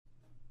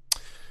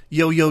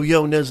Yo, yo,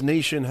 yo, Nez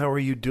Nation, how are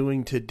you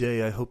doing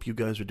today? I hope you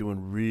guys are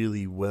doing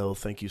really well.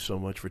 Thank you so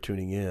much for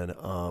tuning in.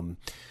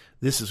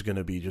 This is going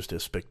to be just a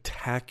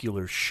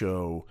spectacular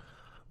show.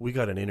 We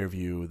got an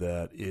interview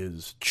that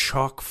is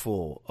chock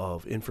full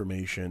of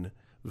information,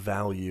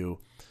 value,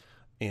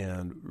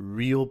 and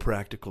real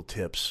practical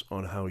tips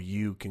on how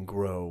you can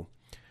grow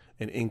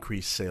and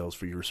increase sales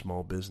for your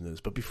small business.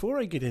 But before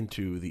I get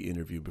into the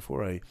interview,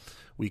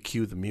 we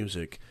cue the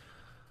music,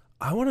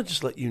 I want to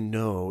just let you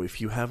know,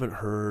 if you haven't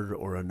heard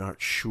or are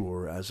not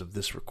sure as of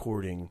this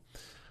recording,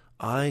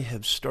 I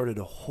have started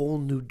a whole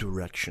new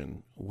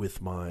direction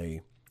with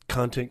my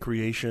content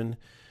creation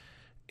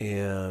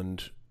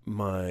and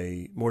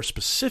more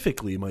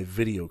specifically, my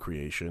video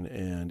creation,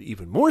 and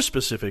even more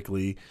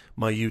specifically,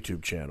 my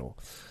YouTube channel.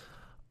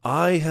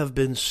 I have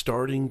been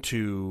starting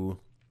to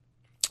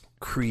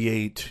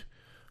create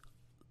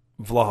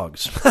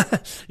vlogs.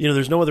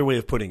 There's no other way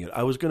of putting it.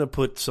 I was going to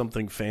put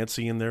something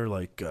fancy in there,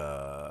 like,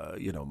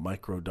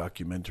 micro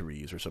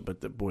documentaries or something,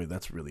 but boy,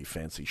 that's really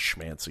fancy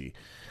schmancy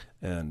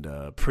and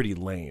pretty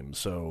lame.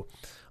 So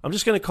I'm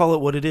just going to call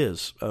it what it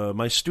is.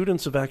 My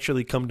students have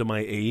actually come to my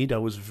aid. I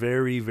was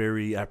very,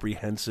 very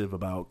apprehensive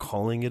about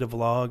calling it a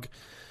vlog.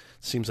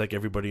 Seems like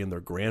everybody and their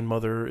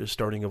grandmother is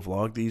starting a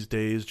vlog these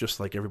days,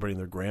 just like everybody and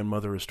their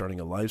grandmother is starting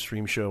a live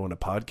stream show and a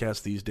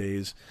podcast these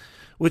days,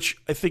 which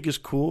I think is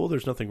cool.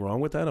 There's nothing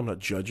wrong with that. I'm not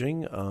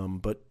judging.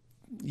 But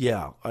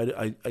yeah,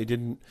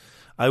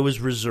 I was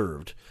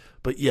reserved.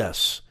 But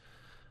yes,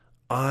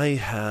 I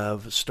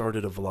have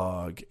started a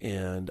vlog,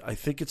 and I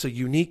think it's a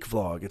unique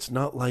vlog. It's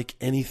not like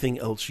anything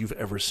else you've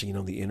ever seen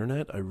on the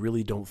internet. I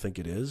really don't think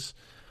it is.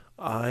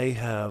 I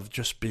have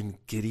just been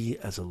giddy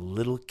as a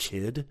little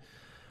kid,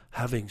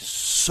 having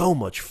so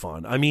much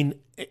fun. I mean,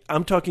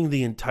 I'm talking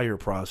the entire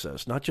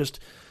process, not just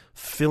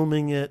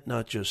filming it,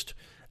 not just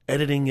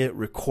editing it,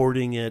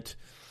 recording it,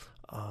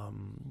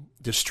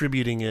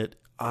 distributing it.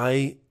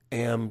 I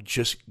am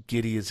just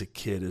giddy as a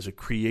kid. As a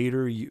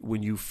creator,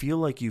 when you feel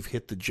like you've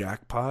hit the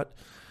jackpot,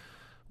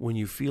 when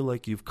you feel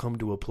like you've come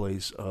to a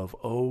place of,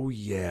 oh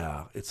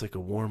yeah, it's like a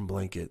warm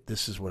blanket.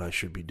 This is what I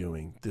should be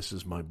doing. This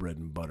is my bread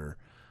and butter.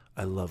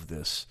 I love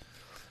this.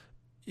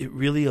 It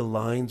really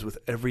aligns with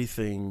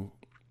everything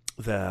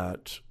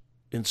that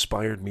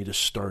inspired me to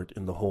start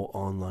in the whole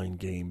online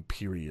game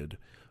period,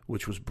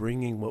 which was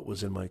bringing what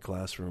was in my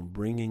classroom,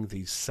 bringing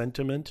the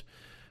sentiment,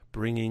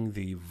 bringing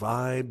the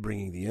vibe,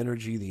 bringing the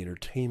energy, the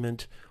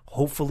entertainment,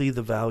 hopefully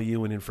the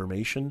value and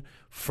information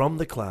from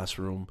the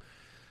classroom,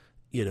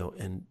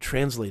 and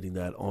translating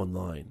that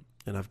online.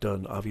 And I've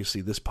done,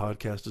 obviously, this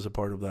podcast is a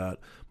part of that.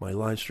 My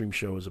live stream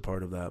show is a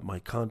part of that. My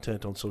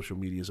content on social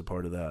media is a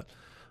part of that.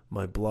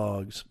 My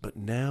blogs. But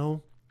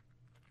now,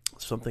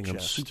 something I'm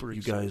super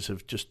excited. You guys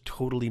have just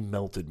totally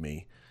melted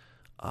me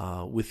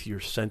with your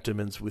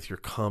sentiments, with your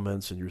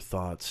comments and your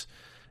thoughts.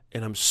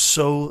 And I'm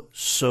so,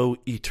 so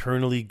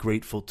eternally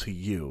grateful to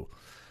you.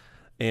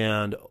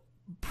 And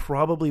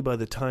probably by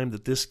the time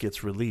that this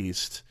gets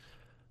released,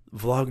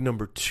 vlog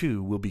number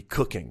 2 will be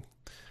cooking.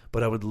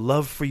 But I would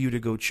love for you to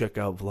go check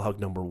out vlog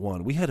number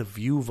 1. We had a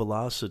view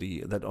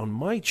velocity that on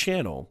my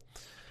channel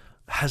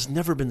has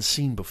never been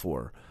seen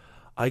before.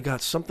 I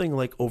got something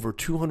like over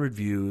 200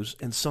 views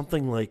and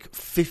something like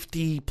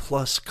 50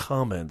 plus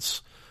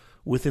comments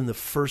within the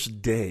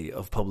first day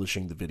of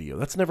publishing the video.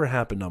 That's never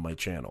happened on my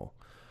channel.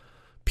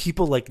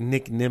 People like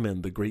Nick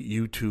Nimmin, the great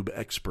YouTube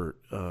expert,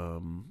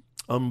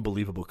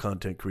 unbelievable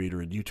content creator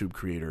and YouTube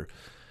creator,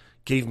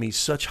 gave me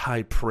such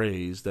high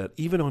praise that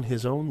even on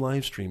his own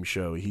live stream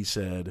show, he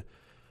said,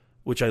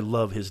 which I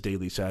love his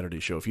Daily Saturday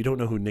show. If you don't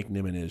know who Nick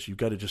Nimmin is, you've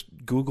got to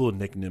just Google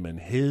Nick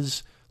Nimmin.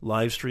 His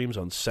live streams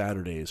on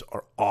Saturdays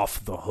are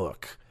off the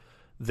hook.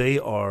 They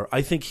are,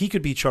 I think he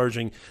could be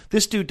charging,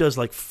 this dude does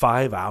like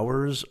 5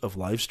 hours of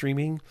live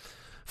streaming,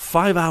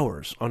 5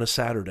 hours on a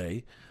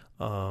Saturday,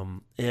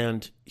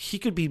 and he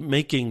could be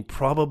making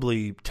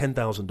probably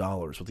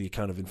 $10,000 with the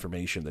kind of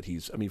information that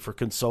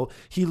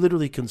he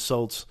literally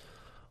consults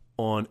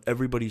on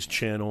everybody's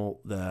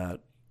channel that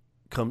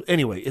comes.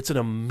 Anyway, it's an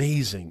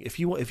amazing, if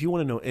you want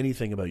to know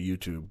anything about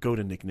YouTube, go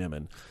to Nick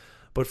Nimmin.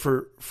 But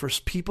for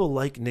people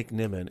like Nick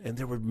Nimmin, and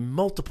there were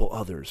multiple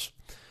others,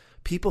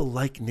 people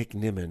like Nick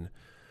Nimmin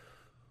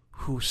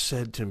who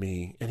said to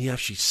me, and he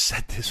actually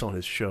said this on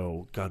his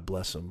show, God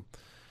bless him,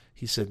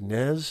 he said,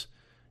 Nez,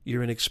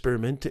 you're in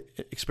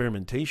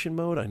experimentation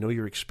mode. I know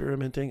you're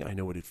experimenting. I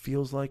know what it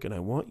feels like, and I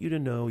want you to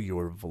know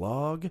your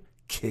vlog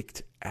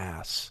kicked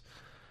ass.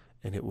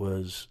 And it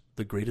was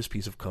the greatest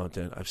piece of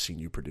content I've seen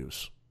you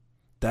produce.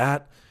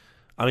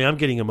 I'm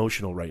getting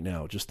emotional right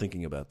now just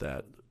thinking about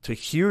that. To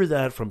hear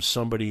that from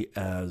somebody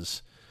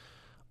as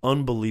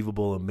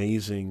unbelievable,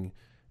 amazing,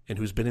 and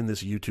who's been in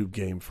this YouTube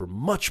game for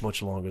much,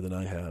 much longer than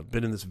I have,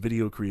 been in this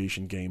video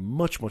creation game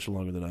much, much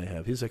longer than I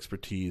have, his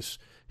expertise,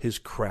 his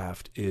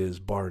craft is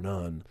bar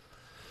none.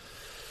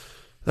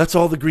 That's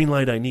all the green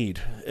light I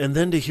need. And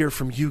then to hear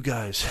from you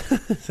guys,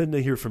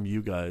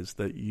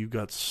 that you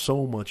got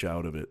so much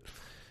out of it,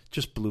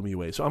 just blew me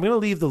away. So I'm going to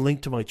leave the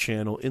link to my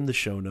channel in the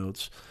show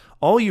notes.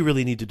 All you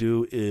really need to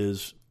do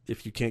is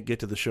if you can't get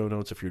to the show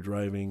notes, if you're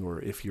driving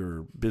or if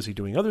you're busy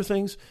doing other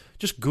things,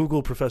 just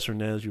Google Professor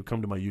Nez. You'll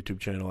come to my YouTube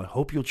channel. I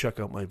hope you'll check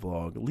out my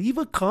vlog. Leave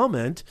a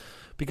comment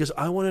because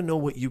I want to know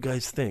what you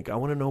guys think. I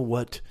want to know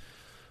what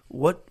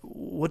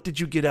did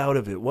you get out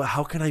of it?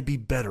 How can I be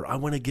better? I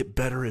want to get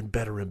better and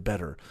better and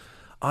better.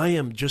 I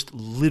am just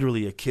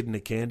literally a kid in a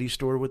candy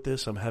store with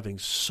this. I'm having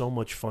so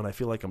much fun. I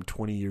feel like I'm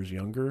 20 years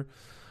younger.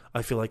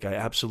 I feel like I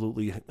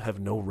absolutely have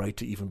no right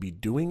to even be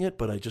doing it,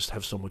 but I just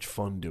have so much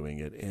fun doing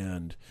it.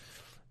 And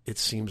it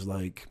seems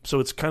like, so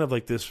it's kind of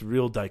like this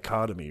real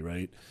dichotomy,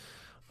 right?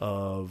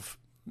 Of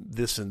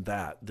this and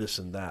that, this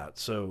and that.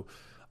 So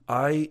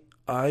I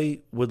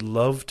would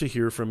love to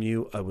hear from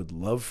you. I would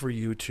love for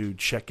you to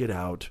check it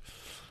out.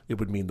 It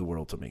would mean the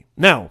world to me.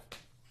 Now,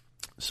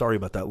 sorry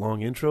about that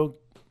long intro.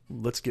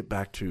 Let's get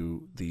back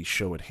to the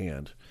show at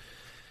hand.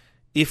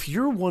 If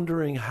you're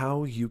wondering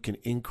how you can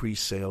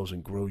increase sales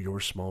and grow your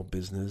small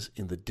business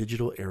in the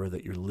digital era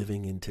that you're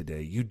living in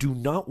today, you do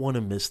not want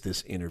to miss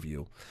this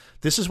interview.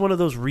 This is one of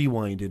those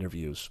rewind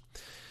interviews.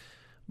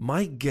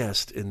 My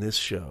guest in this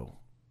show,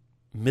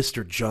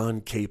 Mr. John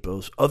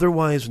Capos,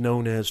 otherwise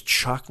known as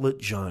Chocolate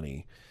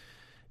Johnny,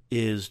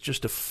 is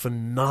just a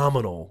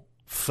phenomenal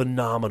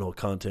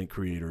content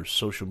creator,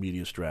 social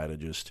media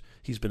strategist.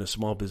 He's been a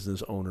small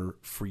business owner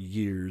for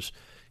years.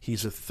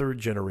 He's a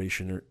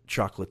third-generation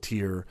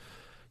chocolatier.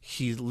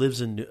 He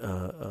lives in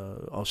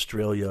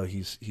Australia.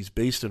 He's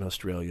based in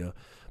Australia.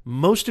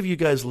 Most of you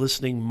guys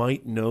listening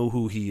might know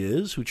who he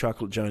is, who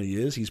Chocolate Johnny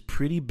is. He's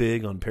pretty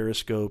big on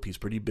Periscope. He's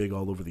pretty big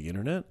all over the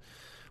internet.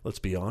 Let's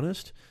be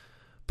honest.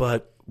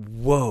 But,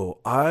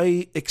 whoa,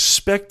 I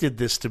expected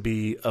this to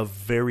be a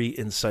very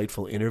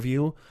insightful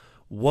interview.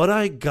 What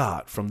I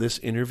got from this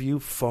interview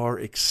far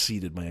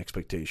exceeded my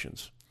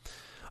expectations.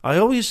 I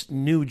always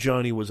knew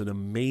Johnny was an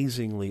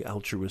amazingly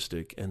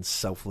altruistic and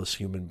selfless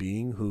human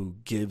being who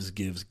gives,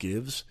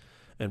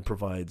 and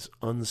provides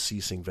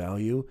unceasing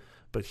value,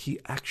 but he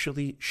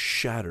actually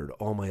shattered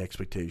all my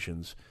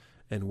expectations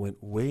and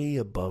went way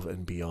above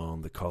and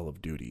beyond the call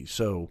of duty.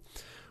 So,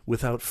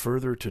 without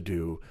further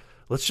ado,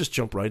 let's just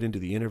jump right into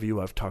the interview.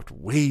 I've talked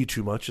way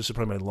too much. This is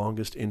probably my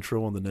longest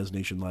intro on the Nez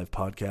Nation Live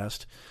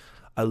podcast.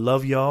 I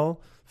love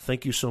y'all.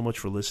 Thank you so much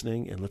for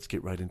listening, and let's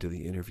get right into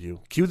the interview.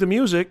 Cue the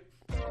music.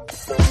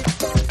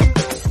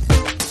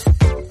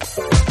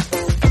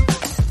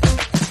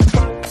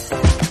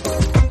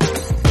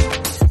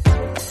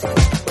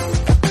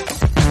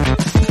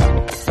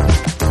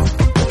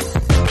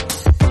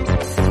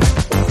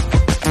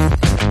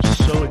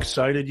 So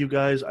excited, you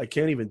guys. I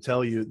can't even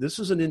tell you. This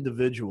is an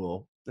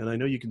individual, and I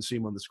know you can see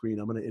him on the screen.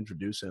 I'm going to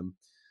introduce him.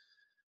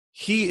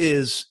 He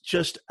is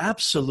just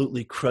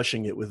absolutely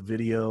crushing it with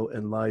video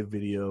and live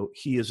video.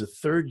 He is a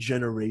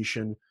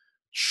third-generation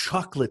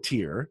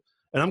chocolatier.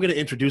 And I'm going to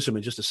introduce him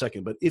in just a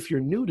second. But if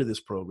you're new to this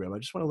program, I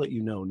just want to let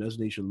you know, Nez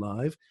Nation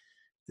Live,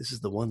 this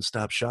is the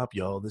one-stop shop,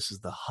 y'all. This is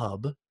the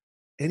hub.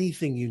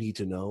 Anything you need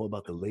to know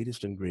about the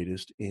latest and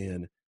greatest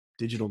in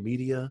digital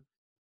media,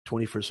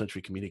 21st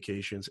century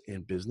communications,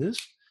 and business,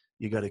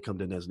 you got to come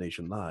to Nez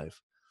Nation Live.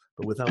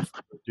 But without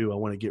further ado, I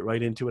want to get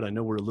right into it. I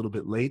know we're a little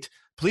bit late.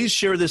 Please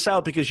share this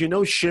out because you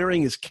know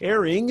sharing is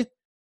caring.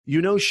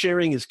 You know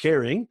sharing is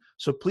caring.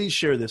 So please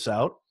share this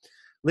out.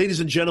 Ladies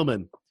and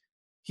gentlemen,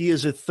 he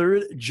is a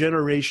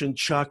third-generation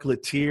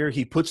chocolatier.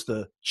 He puts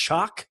the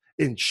choc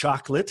in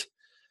chocolate.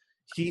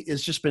 He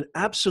has just been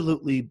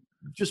absolutely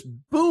just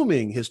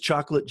booming his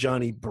Chocolate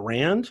Johnny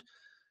brand.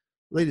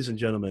 Ladies and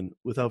gentlemen,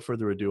 without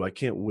further ado, I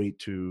can't wait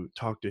to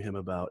talk to him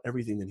about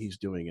everything that he's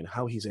doing and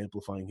how he's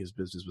amplifying his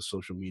business with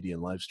social media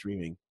and live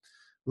streaming.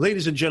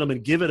 Ladies and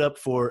gentlemen, give it up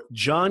for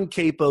John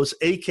Capos,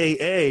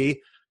 a.k.a.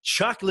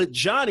 Chocolate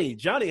Johnny.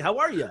 Johnny, how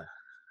are you?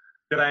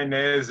 G'day,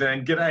 Nez,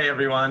 and g'day,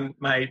 everyone.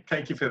 Mate,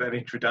 thank you for that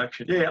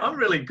introduction. Yeah, I'm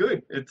really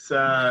good. It's,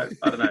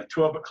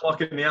 12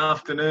 o'clock in the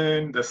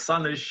afternoon. The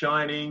sun is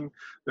shining.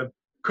 The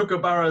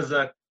kookaburras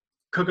are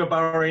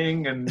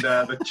kookaburring, and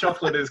the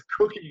chocolate is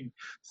cooking.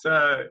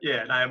 So,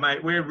 yeah, no,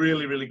 mate, we're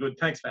really, really good.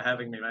 Thanks for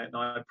having me, mate, and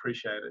I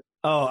appreciate it.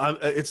 Oh,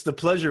 it's the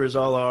pleasure is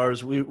all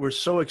ours. We're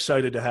so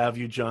excited to have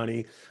you,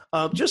 Johnny.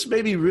 Just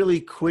maybe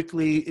really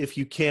quickly, if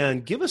you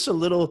can, give us a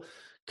little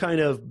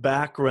kind of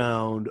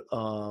background,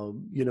 a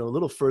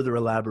little further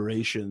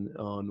elaboration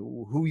on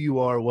who you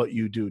are, what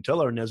you do.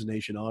 Tell our Nez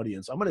Nation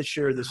audience. I'm going to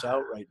share this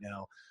out right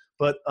now.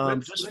 But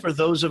just for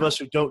those of us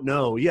who don't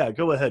know,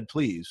 go ahead,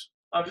 please.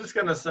 I was just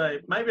going to say,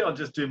 maybe I'll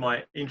just do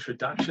my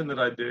introduction that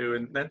I do,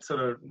 and that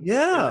sort of...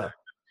 Yeah.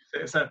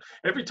 So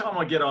every time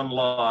I get on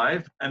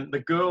live, and the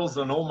girls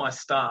and all my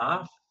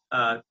staff,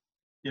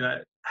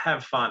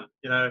 have fun.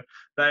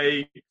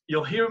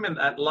 You'll hear them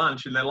at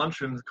lunch in their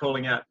lunchrooms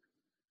calling out,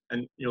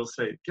 and you'll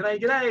see, "G'day,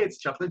 g'day, it's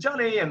Chocolate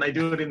Johnny," and they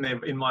do it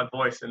in my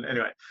voice. And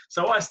anyway,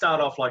 so I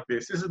start off like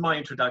this. This is my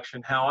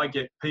introduction, how I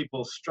get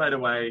people straight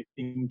away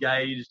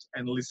engaged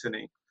and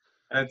listening.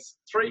 And it's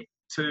 3,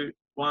 2,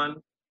 1,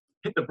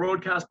 hit the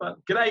broadcast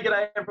button. G'day,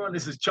 g'day, everyone.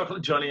 This is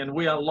Chocolate Johnny, and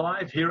we are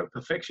live here at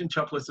Perfection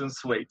Chocolates and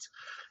Sweets.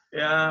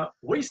 Yeah,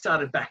 we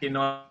started back in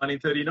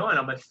 1939.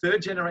 I'm a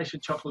third generation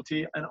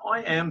chocolatier and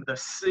I am the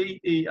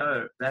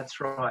CEO. That's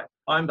right.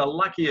 I'm the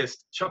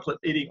luckiest chocolate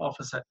eating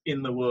officer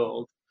in the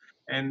world.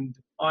 And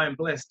I am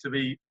blessed to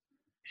be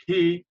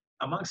here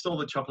amongst all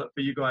the chocolate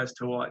for you guys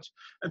to watch.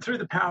 And through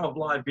the power of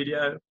live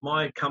video,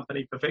 my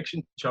company,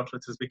 Perfection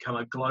Chocolates, has become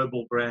a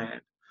global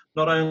brand.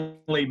 Not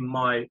only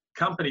my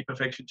company,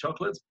 Perfection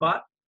Chocolates,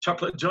 but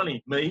Chocolate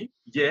Johnny, me,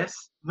 yes,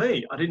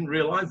 me. I didn't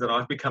realize that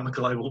I've become a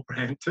global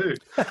brand too.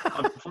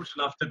 I'm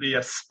fortunate enough to be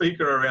a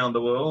speaker around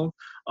the world.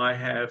 I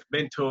have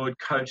mentored,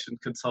 coached, and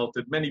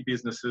consulted many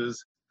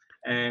businesses.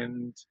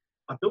 And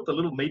I built a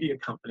little media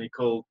company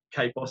called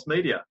K-Boss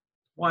Media.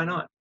 Why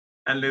not?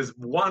 And there's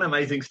one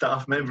amazing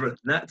staff member, and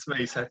that's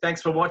me. So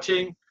thanks for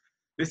watching.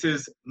 This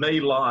is me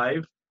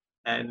live,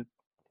 and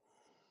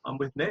I'm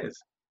with Nez.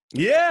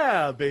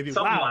 Yeah, baby.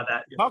 Something Wow. like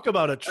that. Talk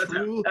about a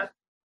true,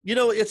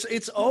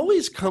 it's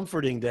always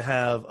comforting to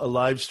have a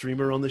live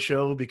streamer on the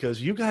show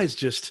because you guys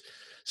just,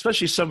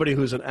 especially somebody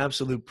who's an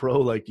absolute pro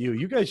like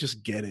you guys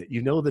just get it.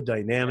 You know the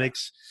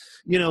dynamics.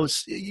 You know,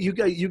 you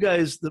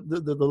guys,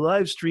 the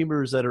live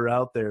streamers that are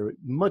out there,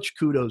 much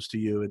kudos to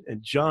you.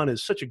 And John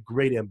is such a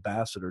great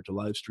ambassador to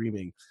live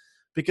streaming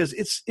because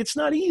it's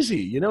not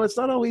easy. You know, it's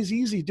not always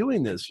easy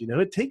doing this. You know,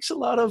 it takes a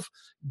lot of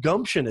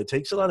gumption. It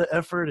takes a lot of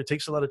effort. It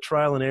takes a lot of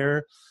trial and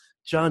error.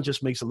 John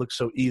just makes it look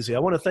so easy. I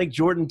want to thank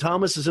Jordan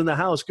Thomas is in the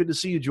house. Good to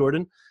see you,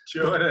 Jordan.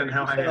 Jordan,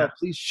 how are you?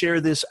 Please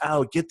share this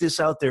out. Get this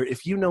out there.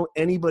 If you know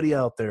anybody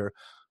out there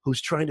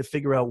who's trying to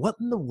figure out what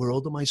in the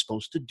world am I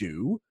supposed to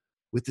do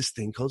with this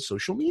thing called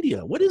social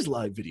media? What is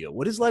live video?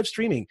 What is live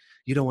streaming?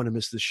 You don't want to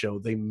miss this show.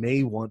 They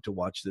may want to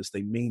watch this.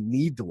 They may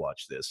need to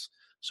watch this.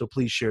 So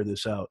please share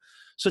this out.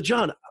 So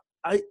John,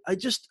 I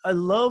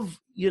love,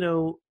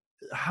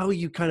 how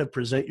you kind of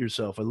present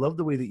yourself. I love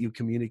the way that you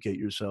communicate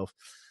yourself.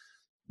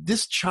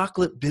 This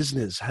chocolate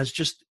business has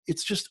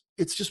it's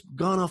just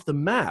gone off the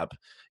map.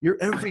 You're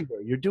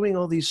everywhere. You're doing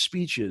all these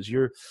speeches.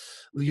 You're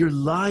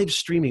live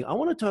streaming. I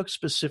want to talk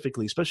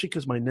specifically, especially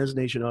because my Nez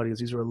Nation audience,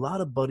 these are a lot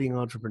of budding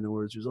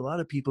entrepreneurs. There's a lot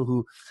of people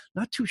who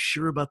not too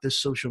sure about this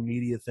social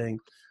media thing.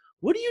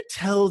 What do you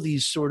tell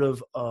these sort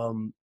of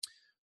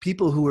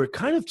people who are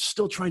kind of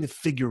still trying to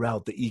figure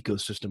out the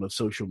ecosystem of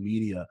social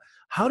media?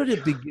 How did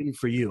it begin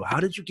for you? How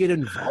did you get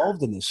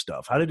involved in this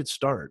stuff? How did it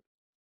start?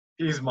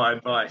 Here's my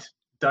advice.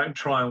 Don't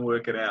try and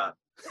work it out.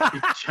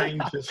 It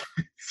changes.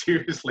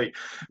 Seriously.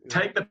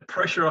 Take the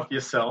pressure off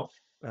yourself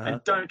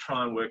and don't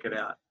try and work it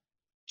out.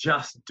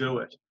 Just do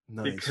it.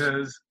 Nice.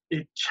 Because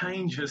it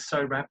changes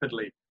so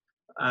rapidly.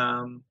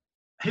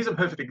 Here's a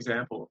perfect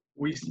example.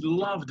 We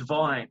loved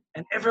Vine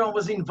and everyone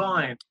was in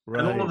Vine.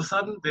 Right. And all of a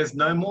sudden, there's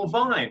no more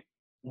Vine.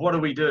 What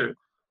do?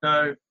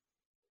 No,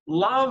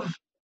 love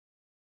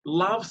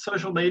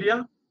social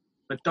media,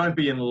 but don't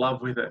be in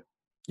love with it.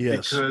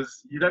 Yes.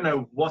 Because you don't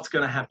know what's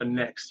going to happen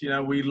next.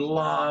 We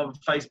love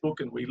Facebook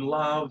and we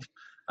love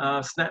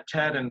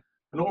Snapchat and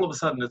all of a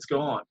sudden it's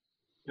gone.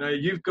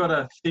 You've got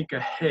to think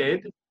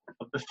ahead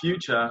of the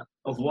future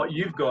of what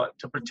you've got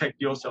to protect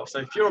yourself. So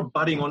if you're a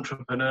budding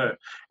entrepreneur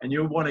and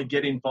you want to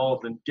get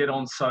involved and get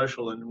on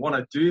social and want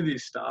to do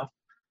this stuff,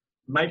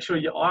 make sure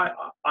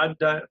I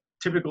don't,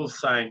 typical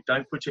saying,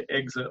 don't put your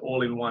eggs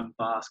all in one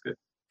basket.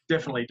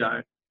 Definitely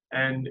don't.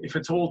 And if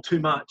it's all too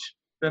much,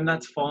 then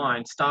that's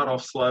fine. Start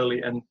off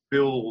slowly and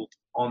build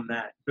on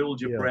that. Build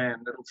your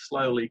brand. It'll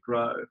slowly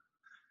grow.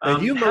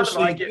 And you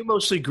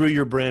mostly grew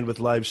your brand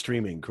with live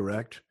streaming,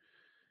 correct?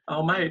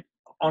 Oh, mate,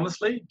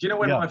 honestly, do you know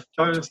when my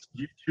first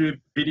YouTube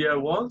video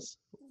was?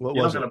 What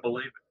You're was not going it? to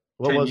believe it.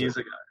 What 10 was years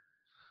it? ago.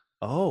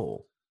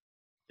 Oh.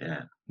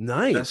 Yeah.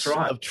 Nice. That's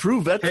right. A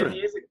true veteran. 10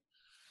 years ago.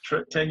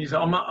 10 years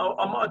ago.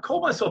 I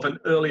call myself an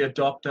early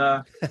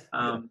adopter.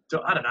 I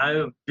don't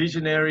know,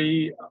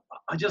 visionary.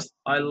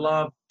 I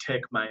love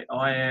tech, mate.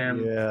 I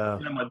am,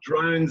 my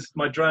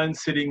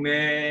drones sitting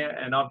there,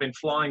 and I've been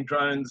flying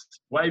drones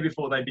way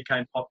before they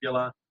became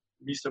popular. I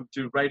used to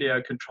do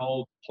radio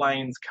controlled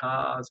planes,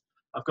 cars.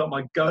 I've got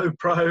my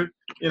GoPro,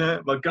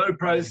 my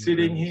GoPro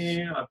sitting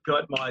here. I've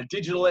got my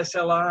digital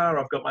SLR.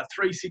 I've got my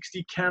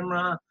 360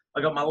 camera.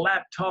 I got my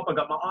laptop. I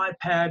got my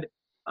iPad.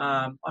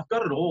 I've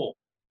got it all.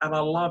 And I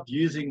love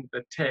using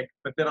the tech,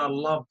 but then I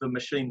love the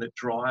machine that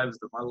drives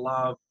them. I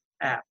love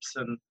apps.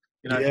 And,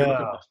 if you look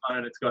at my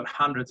phone, it's got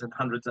hundreds and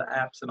hundreds of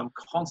apps, and I'm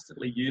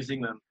constantly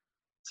using them.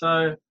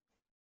 So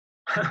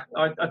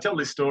I tell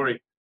this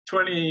story.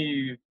 I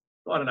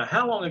don't know,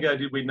 how long ago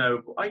did we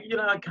know? I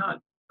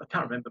can't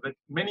remember, but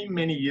many,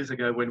 many years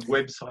ago when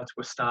websites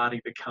were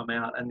starting to come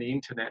out and the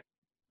internet,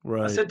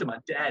 I said to my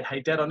dad, "Hey,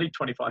 Dad, I need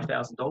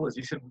 $25,000.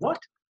 He said, "What?"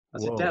 I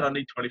said, "Dad, I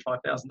need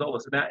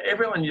 $25,000. Now,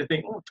 everyone, you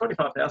think, oh,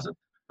 $25,000.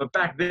 But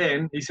back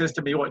then, he says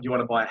to me, "What, you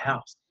want to buy a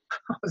house?"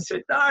 I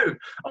said, "No, I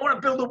want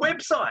to build a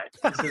website."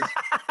 He says,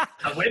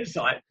 "A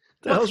website?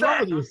 What's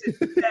that?" I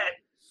said,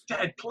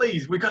 Dad,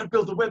 please, we've got to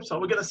build a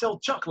website. We're going to sell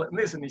chocolate and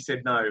this. And he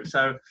said, "No."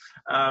 So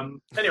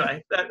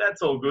anyway,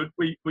 that's all good.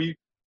 We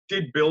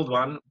did build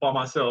one by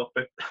myself,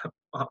 but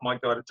oh my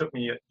God, it took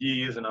me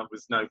years and I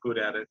was no good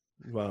at it.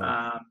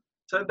 Wow.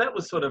 So that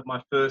was sort of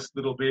my first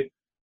little bit.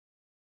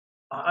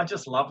 I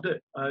just loved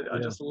it. I Yeah.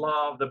 just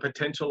love the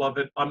potential of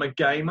it. I'm a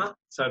gamer,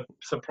 so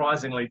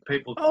surprisingly,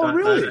 people Oh, don't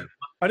know really? that.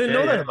 I didn't Yeah,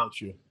 know that yeah, about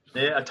you.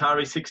 yeah.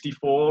 Atari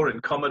 64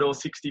 and Commodore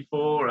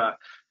 64,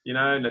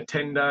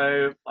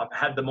 Nintendo. I've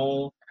had them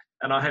all.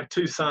 And I have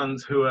two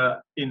sons who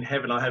are in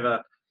heaven. I have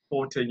a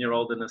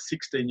 14-year-old and a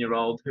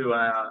 16-year-old who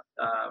are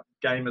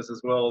gamers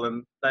as well.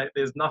 And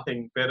there's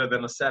nothing better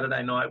than a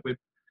Saturday night with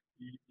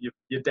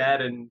your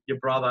dad and your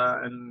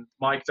brother and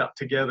mic'd up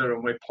together,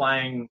 and we're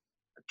playing,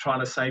 trying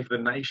to save the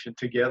nation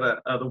together,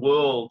 the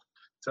world.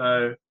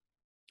 So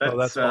Oh,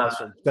 that's that's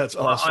awesome. That's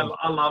awesome.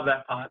 I love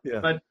that part.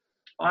 Yeah. But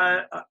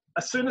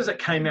as soon as it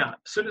came out,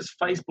 as soon as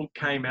Facebook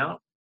came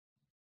out,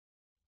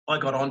 I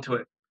got onto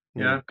it.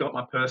 Got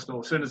my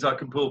personal. As soon as I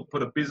could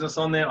put a business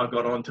on there, I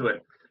got onto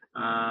it.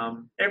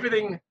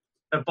 Everything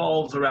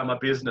evolves around my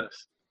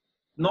business,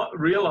 not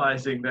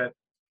realizing that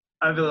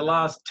over the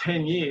last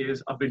 10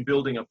 years, I've been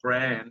building a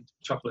brand,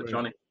 Chocolate Right.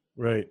 Johnny.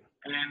 Right.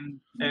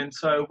 And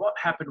so what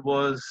happened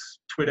was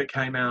Twitter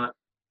came out,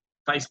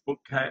 Facebook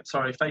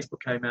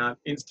came out,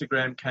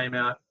 Instagram came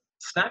out.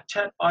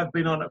 Snapchat, I've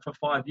been on it for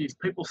 5 years.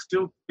 People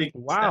still think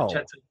Wow.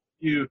 Snapchat's a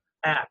new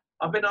app.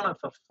 I've been on it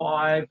for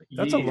 5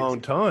 years. That's a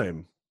long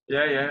time.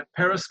 Yeah.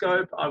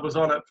 Periscope, I was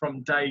on it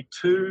from day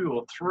 2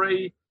 or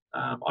 3.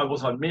 I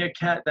was on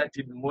Meerkat, that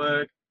didn't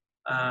work.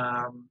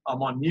 I'm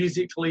on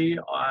Musically.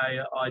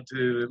 I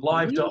do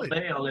Live.me.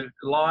 Really? I live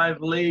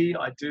Lively.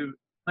 I do,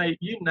 mate,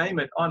 you name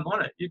it, I'm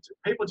on it.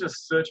 People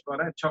just search my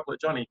name,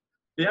 Chocolate Johnny.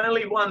 The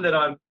only one that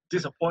I'm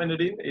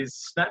disappointed in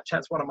is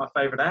Snapchat's one of my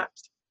favorite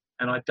apps,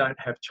 and I don't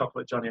have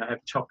Chocolate Johnny. I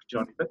have Choc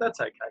Johnny, but that's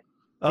okay.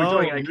 We're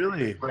doing okay.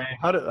 Really?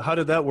 How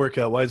did that work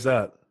out? Why is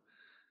that?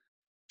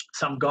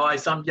 Some guy,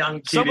 some young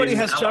kid. Somebody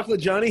has Chocolate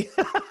Johnny.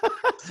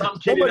 Some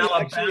kid in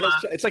Alabama.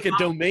 It's like a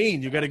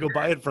domain. You got to go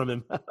buy it from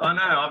him. I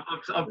know.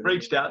 I've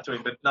reached out to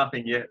him, but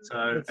nothing yet.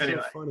 So That's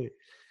anyway. so funny.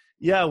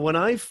 Yeah, when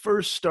I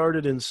first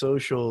started in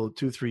social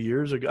 2-3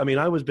 years ago, I mean,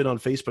 I was been on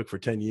Facebook for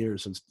 10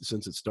 years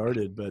since it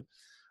started, but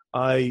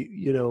I,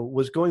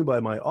 was going by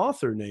my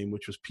author name,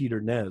 which was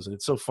Peter Nez. And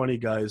it's so funny,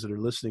 guys that are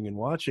listening and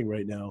watching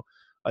right now.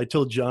 I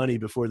told Johnny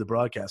before the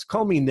broadcast,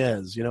 call me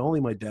Nez. Only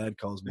my dad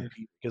calls me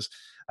Pete, because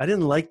I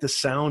didn't like the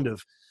sound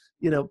of,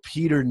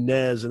 Peter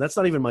Nez. And that's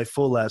not even my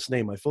full last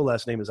name. My full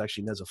last name is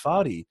actually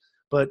Nezafati.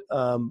 But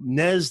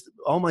Nez,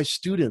 all my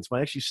students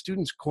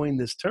coined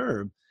this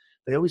term.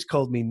 They always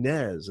called me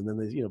Nez. And then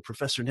they,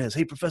 Professor Nez.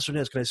 Hey, Professor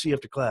Nez, can I see you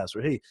after class?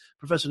 Or, hey,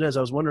 Professor Nez,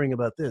 I was wondering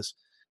about this.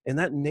 And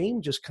that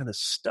name just kind of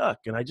stuck.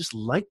 And I just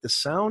liked the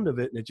sound of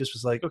it. And it just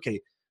was like, okay,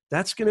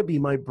 that's going to be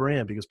my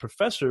brand, because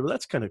Professor, well,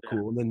 that's kind of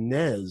cool. And then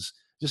Nez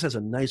just has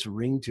a nice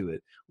ring to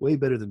it. Way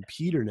better than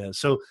Peter Nez.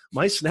 So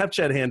my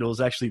Snapchat handle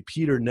is actually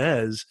Peter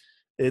Nez.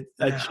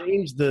 I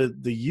changed the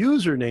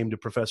username to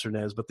Professor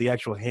Nez, but the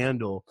actual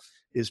handle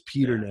is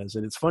Peter Nez.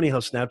 And it's funny how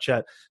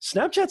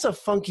Snapchat's a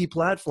funky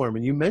platform.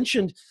 And you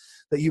mentioned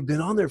that you've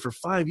been on there for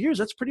 5 years.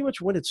 That's pretty much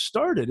when it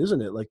started,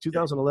 isn't it? Like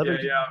 2011,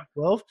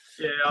 2012?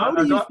 Yeah.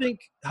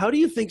 How do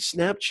you think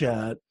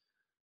Snapchat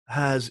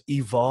has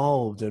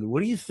evolved, and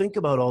what do you think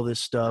about all this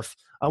stuff?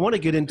 I want to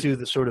get into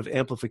the sort of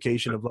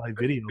amplification of live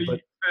video, but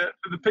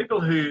for the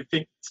people who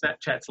think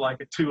Snapchat's like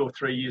 2 or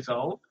 3 years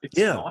old, it's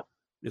not.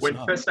 When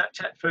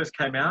Snapchat first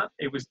came out,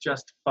 it was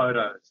just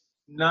photos.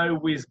 No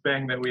whiz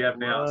bang that we have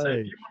now. Right.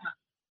 So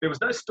there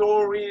was no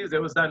stories,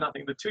 there was no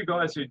nothing. The two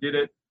guys who did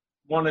it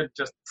wanted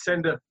just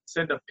send a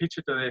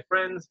picture to their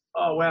friends.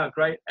 Oh wow,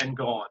 great, and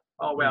gone.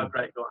 Oh wow,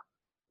 great, gone.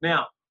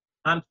 Now,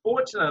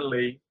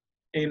 unfortunately,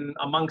 in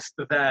amongst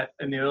that,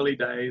 in the early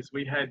days,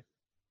 we had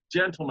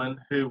gentlemen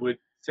who would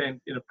send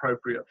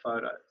inappropriate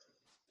photos.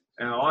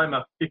 Now, I'm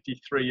a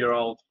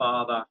 53-year-old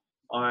father.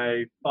 5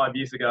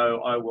 years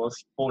ago, I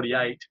was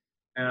 48.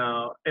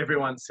 Now,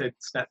 everyone said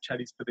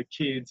Snapchat is for the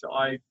kids.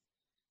 I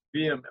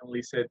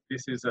vehemently said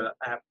this is an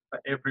app for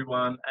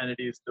everyone, and it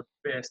is the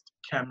best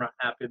camera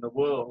app in the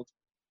world.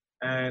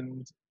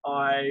 And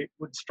I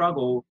would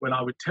struggle when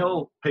I would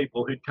tell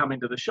people who'd come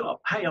into the shop,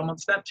 hey, I'm on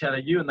Snapchat, are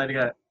you? And they'd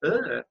go,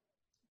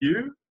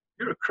 you're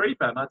a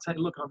creeper. And I'd say,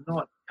 look, I'm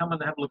not. Come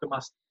and have a look at my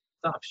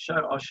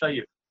stuff. I'll show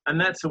you.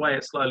 And that's the way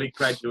it slowly,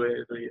 gradually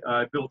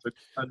built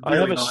a really I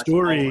have a nice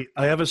story. following.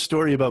 I have a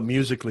story about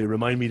Musically.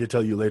 Remind me to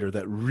tell you later.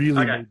 That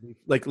really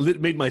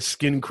made my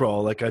skin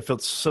crawl. Like I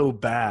felt so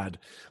bad.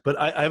 But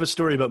I have a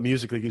story about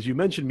Musically, because you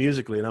mentioned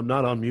Musically, and I'm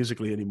not on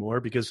Musically anymore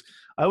because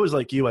I was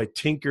like you. I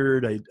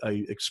tinkered. I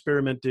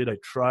experimented. I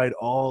tried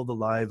all the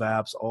live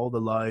apps, all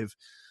the live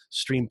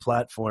stream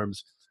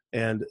platforms.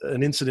 And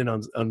an incident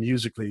on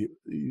Musically.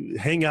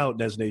 Hang out,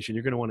 Nez Nation.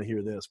 You're going to want to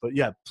hear this. But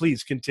yeah,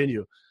 please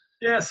continue.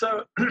 Yeah,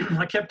 so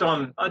I kept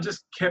on.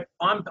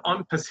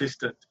 I'm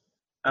persistent,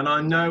 and I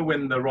know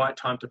when the right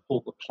time to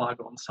pull the plug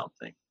on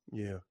something.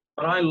 Yeah.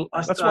 But I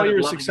that's why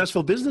you're a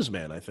successful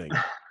businessman, I think.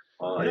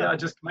 Oh yeah, I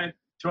just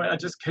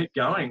keep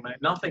going, mate.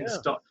 Nothing's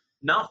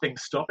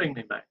stopping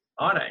me, mate.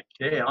 I don't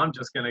care. I'm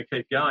just going to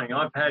keep going.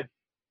 I've had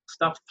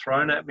stuff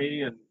thrown at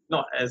me, and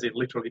not as it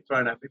literally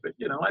thrown at me, but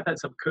I've had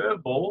some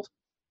curveballs,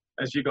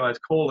 as you guys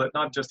call it,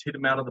 and I've just hit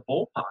them out of the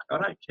ballpark. I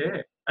don't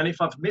care. And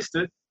if I've missed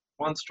it,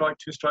 one strike,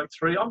 two strike,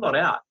 three, I'm not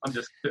out. I'm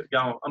just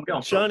going. I'm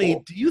going.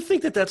 Johnny, do you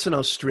think that that's an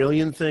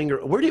Australian thing,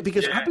 or where do you,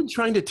 because Yeah. I've been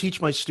trying to teach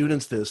my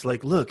students this,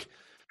 like, look,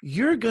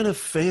 you're going to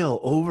fail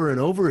over and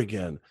over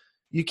again.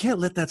 You can't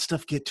let that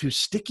stuff get too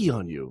sticky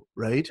on you,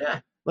 right? Yeah.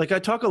 Like I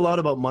talk a lot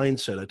about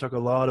mindset. I talk a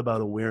lot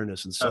about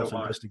awareness and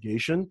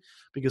self-investigation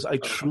because I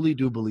truly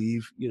do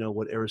believe, you know,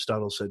 what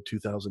Aristotle said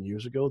 2,000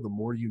 years ago, the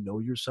more you know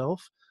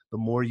yourself, the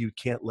more you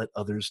can't let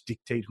others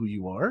dictate who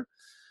you are.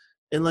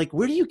 And like,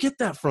 where do you get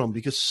that from?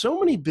 Because so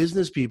many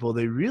business people,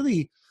 they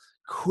really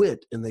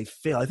quit and they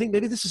fail. I think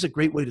maybe this is a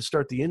great way to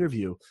start the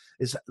interview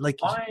is like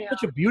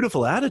such a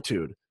beautiful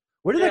attitude.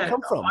 Where did that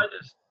come from?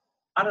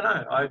 I don't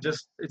know.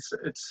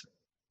 It's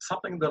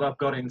something that I've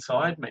got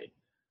inside me.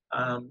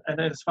 And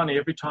it's funny,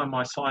 every time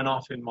I sign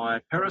off in my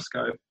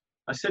Periscope,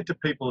 I said to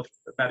people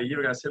about a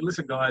year ago, I said,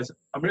 listen, guys,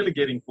 I'm really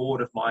getting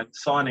bored of my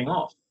signing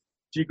off.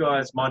 Do you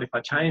guys mind if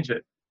I change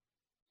it?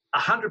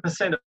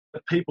 100% of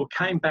people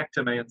came back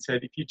to me and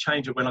said, if you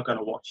change it, we're not going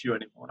to watch you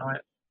anymore. And I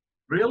went,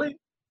 really?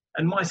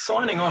 And my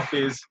signing off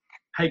is,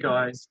 hey,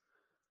 guys,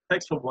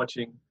 thanks for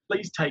watching.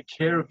 Please take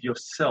care of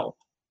yourself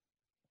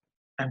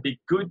and be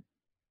good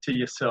to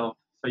yourself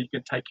so you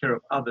can take care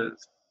of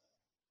others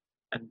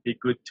and be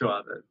good to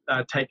others.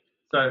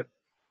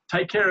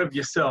 Take care of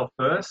yourself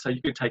first so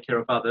you can take care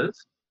of others.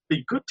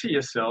 Be good to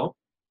yourself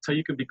so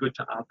you can be good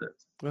to others.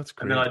 That's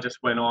great. And then I just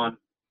went on,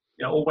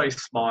 you know,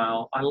 always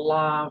smile. I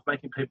love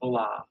making people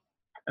laugh.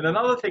 And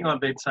another thing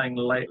I've been saying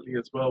lately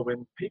as well,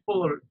 when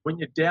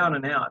you're down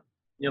and out,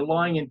 you're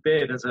lying in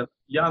bed as a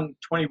young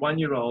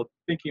 21-year-old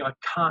thinking, I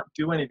can't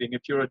do anything.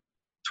 If you're a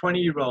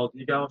 20-year-old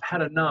and you go, I've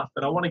had enough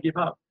and I want to give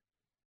up,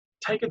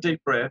 take a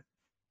deep breath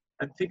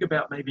and think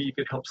about maybe you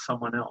could help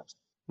someone else.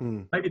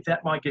 Maybe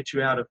that might get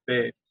you out of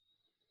bed.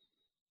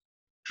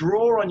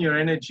 Draw on your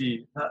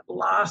energy, that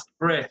last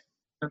breath,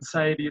 and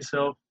say to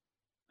yourself,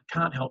 I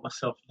can't help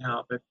myself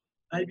now, but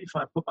maybe if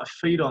I put my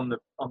feet on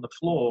the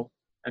floor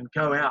and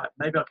go out,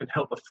 maybe I can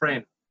help a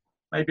friend.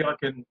 Maybe I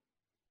can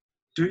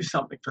do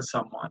something for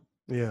someone.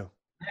 Yeah.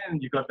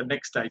 And you've got the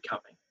next day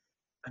coming.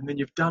 And then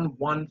you've done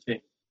one thing.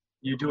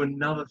 You do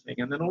another thing.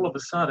 And then all of a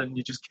sudden,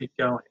 you just keep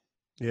going.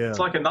 Yeah. It's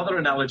like another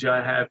analogy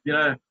I have, you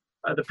know,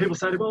 the people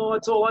say, oh,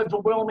 it's all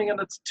overwhelming and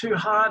it's too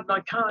hard and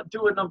I can't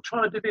do it and I'm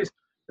trying to do this.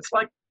 It's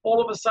like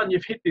all of a sudden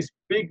you've hit this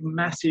big,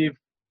 massive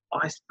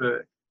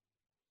iceberg.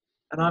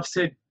 And I've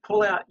said,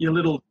 pull out your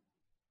little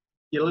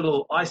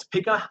ice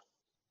picker.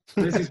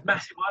 There's this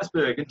massive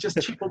iceberg and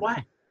just chip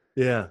away.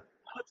 Yeah.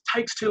 Oh, it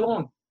takes too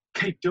long.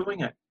 Keep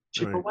doing it.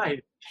 Chip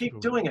away. Keep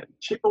doing it.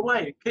 Chip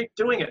away. Keep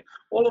doing it.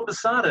 All of a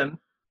sudden,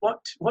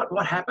 what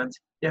happens?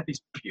 You have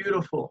this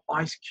beautiful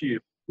ice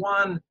cube.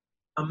 One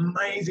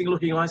amazing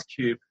looking ice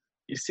cube.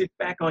 You sit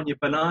back on your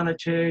banana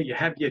chair, you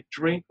have your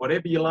drink,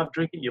 whatever you love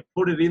drinking, you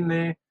put it in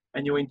there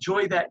and you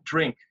enjoy that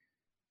drink.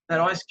 That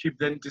ice cube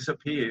then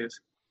disappears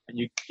and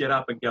you get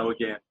up and go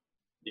again.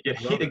 You get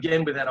hit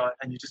again with that ice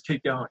and you just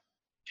keep going,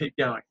 keep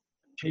going,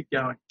 keep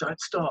going. Don't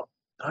stop,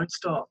 don't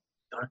stop,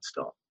 don't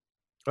stop.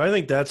 I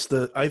think that's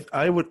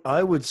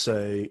I would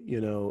say,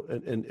 you know,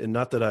 and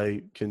not that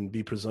I can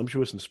be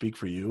presumptuous and speak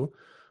for you,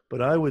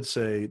 but I would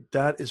say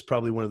that is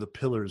probably one of the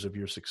pillars of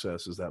your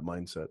success is that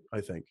mindset,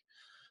 I think.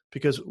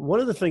 Because one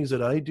of the things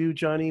that I do,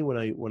 Johnny,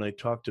 when I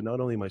talk to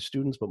not only my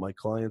students, but my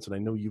clients, and I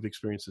know you've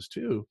experienced this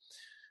too,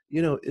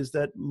 you know, is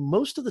that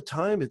most of the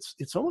time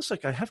it's almost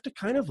like I have to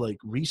kind of like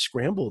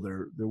re-scramble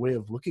their way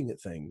of looking at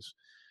things.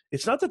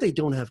 It's not that they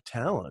don't have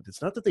talent. It's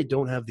not that they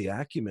don't have the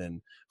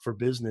acumen for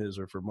business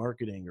or for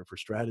marketing or for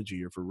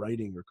strategy or for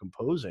writing or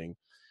composing.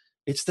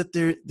 It's that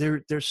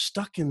they're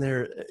stuck in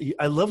there.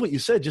 I love what you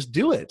said. Just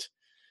do it.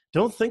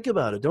 Don't think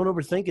about it. Don't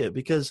overthink it,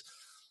 because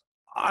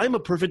I'm a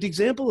perfect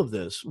example of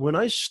this. When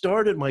I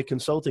started my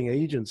consulting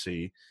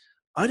agency,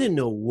 I didn't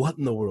know what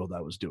in the world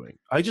I was doing.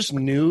 I just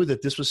knew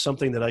that this was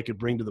something that I could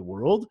bring to the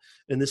world,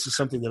 and this is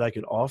something that I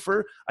could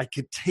offer. I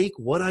could take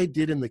what I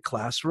did in the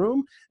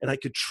classroom and I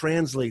could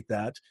translate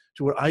that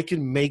to where I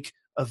can make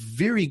a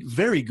very,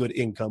 very good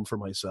income for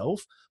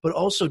myself, but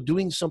also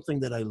doing something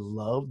that I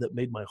love that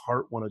made my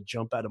heart want to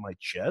jump out of my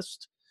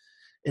chest.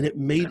 And it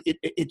made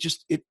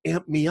it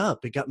amped me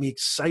up. It got me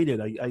excited.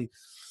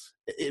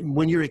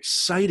 When you're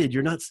excited,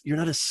 you're not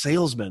a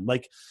salesman.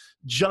 Like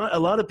John, a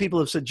lot of people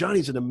have said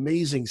Johnny's an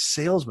amazing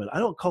salesman. I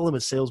don't call him a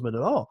salesman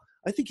at all.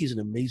 I think he's an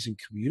amazing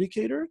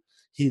communicator.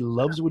 He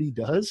loves what he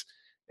does.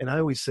 And I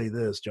always say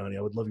this, Johnny,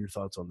 I would love your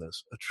thoughts on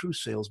this. A true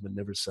salesman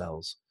never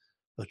sells.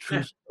 A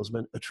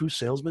true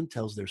salesman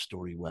tells their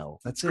story well.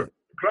 That's it.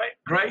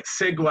 Great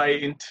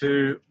segue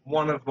into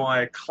one of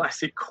my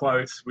classic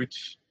quotes,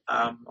 which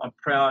I'm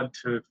proud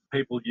to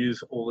people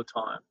use all the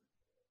time.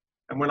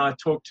 And when I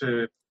talk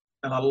to,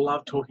 and I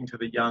love talking to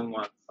the young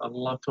ones. I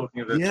love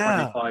talking to the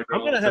 25-year-olds.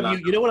 I'm going to have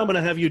you, you know what I'm going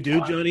to have you do,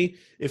 Johnny?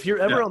 If you're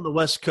ever on the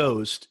West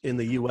Coast in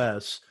the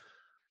U.S.,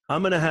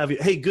 I'm going to have you,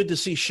 hey, good to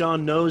see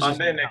Sean Knows. I'm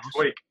there next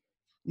week.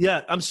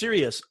 Yeah, I'm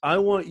serious. I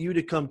want you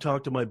to come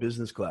talk to my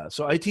business class.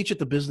 So I teach at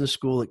the business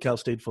school at Cal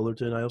State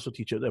Fullerton. I also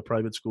teach at a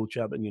private school,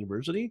 Chapman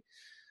University.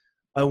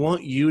 I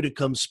want you to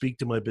come speak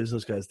to my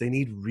business guys. They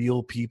need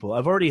real people.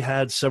 I've already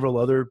had several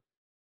other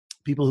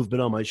people who've been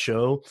on my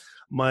show.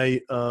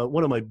 My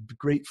one of my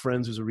great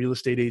friends who's a real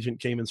estate agent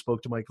came and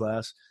spoke to my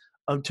class.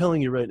 I'm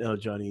telling you right now,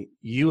 Johnny,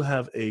 you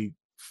have a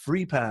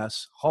free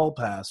pass, hall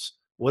pass,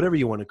 whatever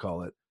you want to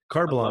call it,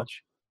 carte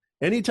blanche.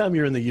 Anytime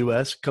you're in the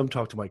U.S., come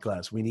talk to my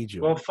class. We need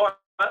you. Well,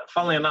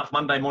 funnily enough,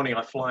 Monday morning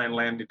I fly and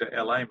land into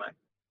LA, mate.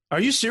 Are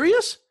you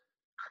serious?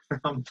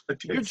 I'm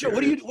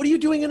What are you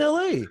doing in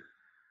LA?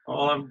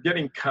 Oh,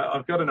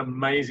 I've got an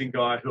amazing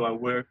guy who I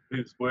work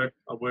with.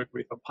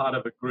 I'm part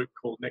of a group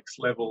called Next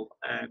Level,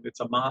 and it's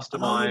a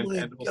mastermind. Oh my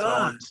and also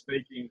God. I'm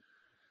speaking.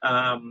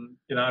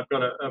 I've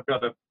got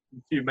a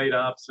few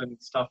meetups and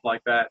stuff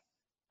like that.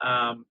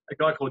 A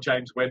guy called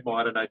James Wedmore.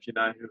 I don't know if you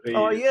know who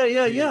he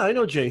is. Yeah. I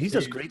know Jay. He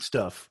does great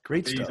stuff.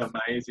 He's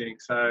amazing.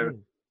 So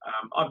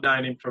I've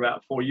known him for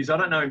about 4 years. I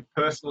don't know him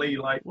personally.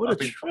 Like, what a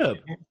trip!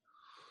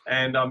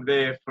 And I'm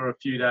there for a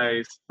few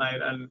days, mate.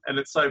 And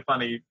it's so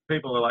funny.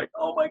 People are like,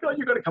 "Oh my God,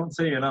 you've got to come and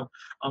see me." And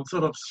I'm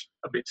sort of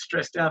a bit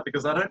stressed out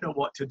because I don't know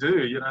what to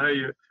do.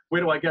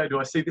 Where do I go? Do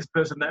I see this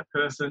person, that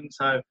person?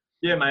 So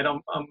yeah, mate.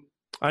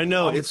 I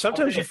know. It's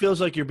sometimes it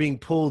feels like you're being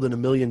pulled in a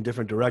million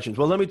different directions.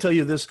 Well, let me tell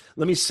you this.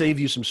 Let me save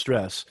you some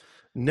stress.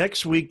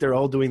 Next week, they're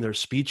all doing their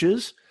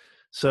speeches.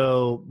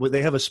 So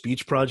they have a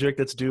speech project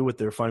that's due with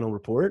their final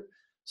report.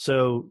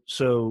 So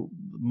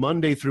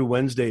Monday through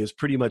Wednesday is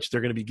pretty much they're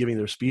going to be giving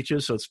their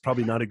speeches. So it's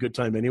probably not a good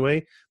time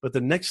anyway. But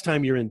the next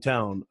time you're in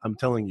town, I'm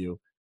telling you.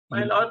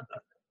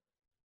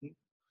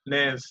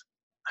 Nez,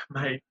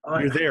 mate.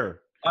 You're there.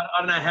 I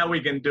don't know how we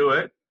can do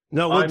it.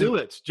 No, we'll do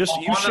it. Just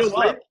you show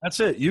up. That's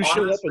it. You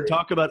show up and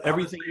talk about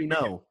everything you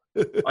know.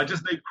 I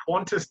just need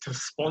Qantas to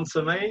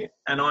sponsor me,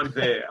 and I'm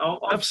there.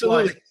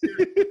 Absolutely.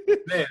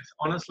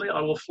 Honestly, I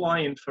will fly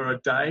in for a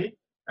day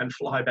and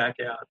fly back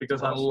out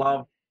because I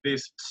love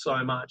this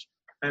so much.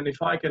 And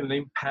if I can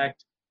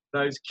impact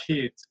those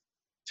kids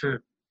to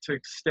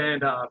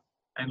stand up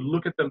and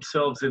look at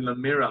themselves in the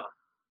mirror,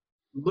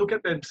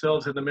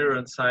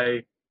 and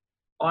say,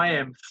 I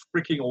am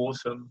freaking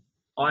awesome.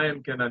 I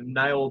am going to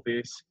nail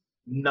this.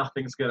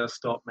 Nothing's going to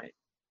stop me.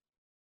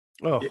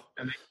 Oh,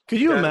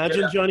 could you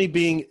imagine,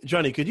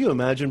 Johnny, could you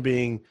imagine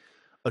being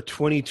a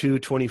 22,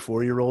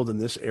 24-year-old in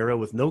this era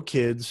with no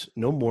kids,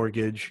 no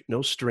mortgage,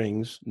 no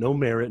strings, no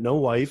merit, no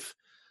wife?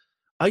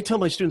 I tell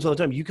my students all the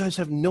time, you guys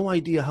have no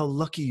idea how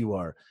lucky you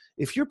are.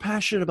 If you're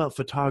passionate about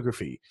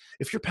photography,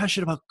 if you're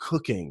passionate about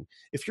cooking,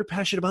 if you're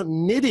passionate about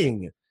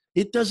knitting,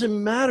 it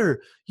doesn't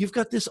matter. You've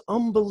got this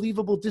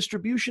unbelievable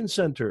distribution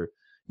center.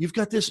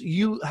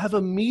 You have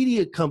a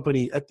media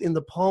company in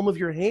the palm of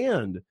your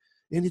hand,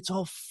 and it's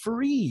all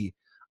free.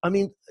 I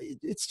mean,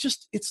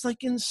 it's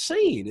like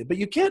insane, but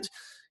you can't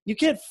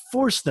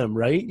force them,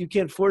 right? You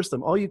can't force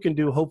them. All you can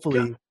do,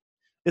 hopefully,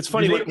 it's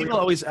funny. People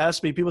always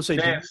ask me, people say,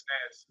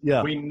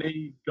 yeah, we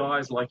need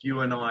guys like you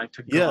and I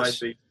to guide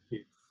these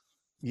kids.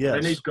 Yes.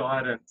 They need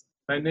guidance.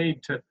 They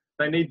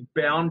need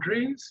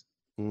boundaries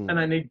and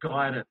they need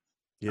guidance.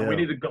 Yeah. And we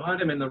need to guide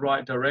them in the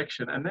right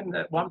direction. And then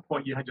at one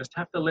point, you just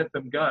have to let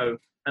them go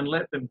and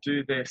let them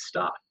do their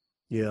stuff.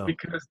 Yeah.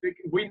 Because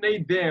we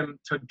need them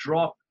to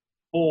drop,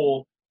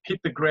 fall, hit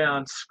the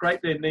ground, scrape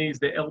their knees,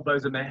 their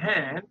elbows, and their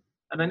hand,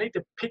 and they need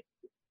to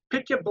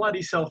pick your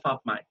bloody self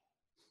up, mate.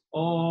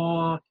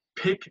 Oh,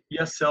 pick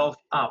yourself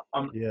up.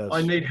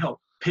 I need help.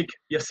 Pick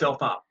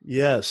yourself up.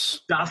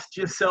 Yes. Dust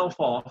yourself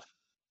off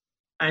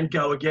and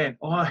go again.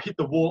 Oh, I hit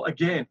the wall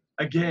again.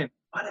 I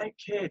don't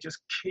care. Just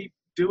keep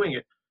doing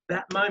it.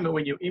 That moment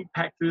when you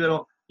impact through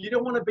that, you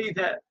don't want to be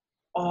that,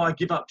 I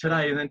give up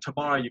today and then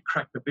tomorrow you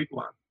crack the big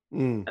one.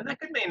 And that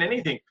could mean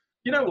anything.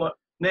 You know what,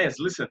 Nez,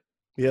 listen.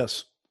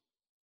 Yes.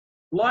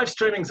 Live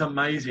streaming's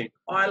amazing.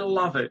 I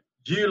love it.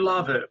 You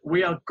love it.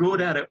 We are good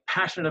at it,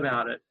 passionate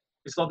about it.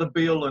 It's not the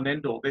be-all and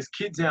end-all. There's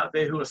kids out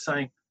there who are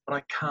saying, but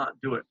I can't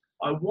do it.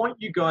 I want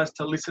you guys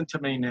to listen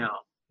to me now.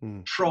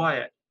 Try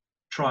it.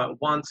 Try it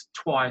once,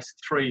 twice,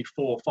 3,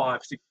 4, 5,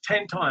 6,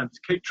 10 times.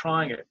 Keep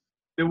trying it.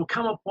 There will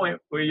come a point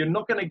where you're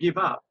not going to give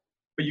up,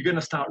 but you're going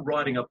to start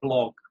writing a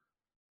blog.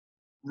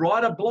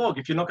 Write a blog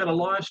if you're not going to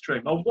live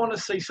stream. I want to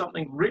see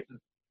something written.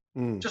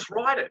 Just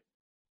write it.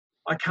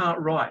 I can't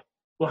write.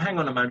 Well, hang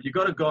on a moment. You've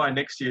got a guy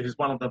next to you who's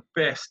one of the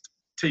best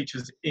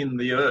teachers in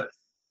the earth,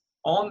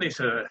 on this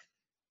earth.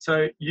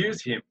 So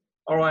use him.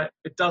 All right,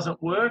 it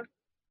doesn't work,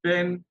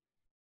 then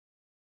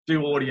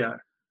do audio.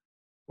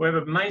 We have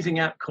an amazing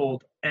app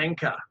called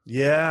Anchor.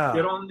 Yeah.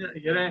 Get on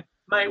there,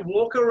 mate,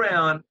 walk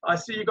around. I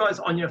see you guys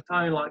on your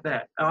phone like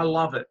that. And I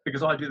love it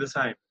because I do the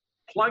same.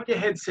 Plug your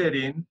headset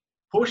in,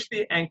 push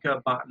the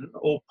Anchor button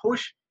or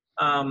push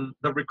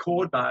the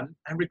record button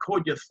and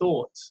record your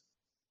thoughts.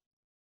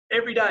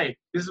 Every day,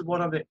 this is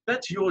what I'm doing.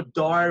 That's your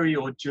diary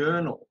or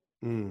journal.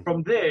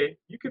 From there,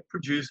 you could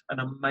produce an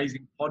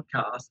amazing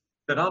podcast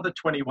that other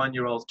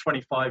 21-year-olds,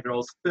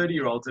 25-year-olds,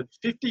 30-year-olds, and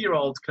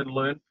 50-year-olds can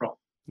learn from.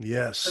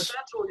 Yes. So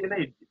that's all you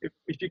need.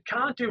 If you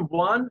can't do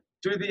one,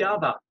 do the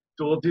other.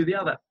 Or do the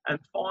other and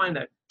find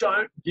it.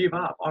 Don't give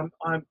up.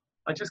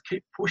 I just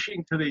keep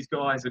pushing to these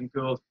guys and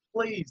girls,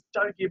 please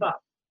don't give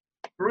up.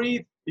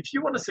 Breathe. If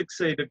you want to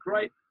succeed,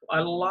 I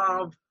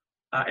love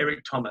Eric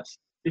Thomas.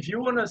 if you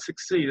want to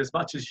succeed as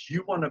much as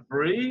you want to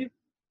breathe,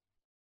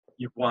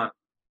 you've won.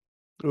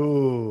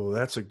 Oh,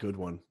 that's a good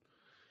one.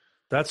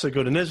 That's a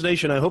good. And Nez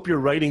Nation, I hope you're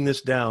writing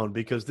this down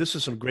because this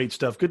is some great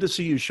stuff. Good to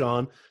see you,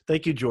 Sean.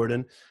 Thank you,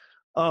 Jordan.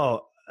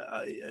 Oh,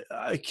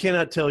 I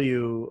cannot tell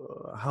you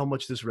how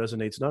much this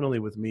resonates, not only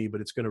with me, but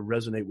it's going to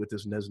resonate with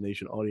this Nez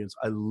Nation audience.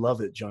 I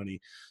love it,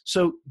 Johnny.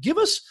 So give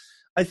us,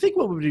 I think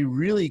what would be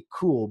really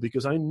cool,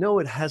 because I know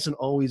it hasn't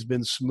always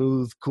been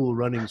smooth, cool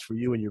runnings for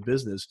you and your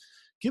business.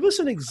 Give us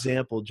an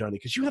example, Johnny,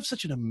 because you have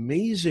such an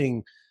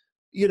amazing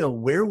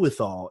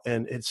wherewithal,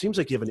 and it seems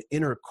like you have an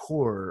inner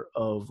core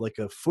of like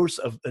a force,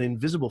 of an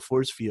invisible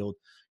force field.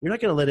 You're not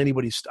going to let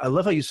anybody I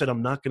love how you said,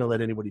 I'm not going to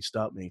let anybody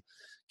stop me.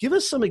 Give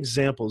us some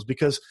examples,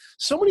 because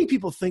so many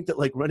people think that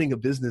like running a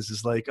business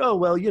is like, oh,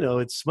 well,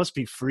 it must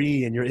be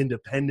free and you're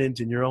independent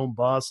and your own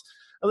boss.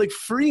 I'm like,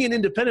 free and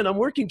independent, I'm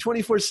working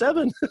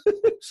 24/7.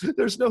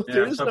 There is no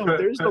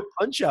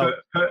punch out.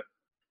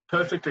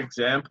 Perfect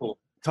example.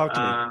 Talk to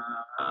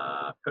me.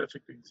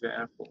 Perfect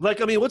example.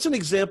 Like, I mean, what's an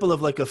example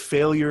of like a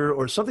failure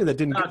or something that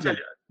didn't get you?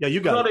 Yeah, you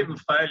got it.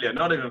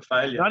 Not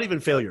even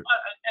failure.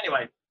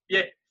 Anyway,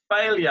 yeah,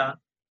 failure,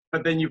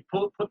 but then you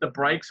put the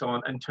brakes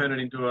on and turn it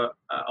into a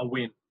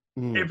win.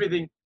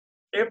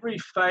 Every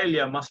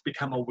failure must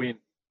become a win.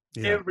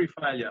 Yeah. Every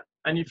failure.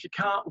 And if you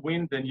can't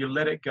win, then you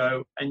let it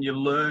go and you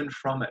learn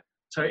from it.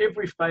 So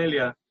every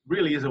failure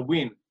really is a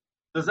win.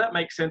 Does that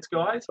make sense,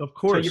 guys? Of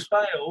course. So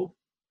you failed,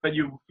 but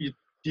you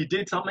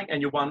did something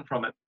and you won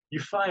from it. You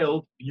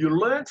failed, you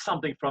learned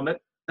something from it.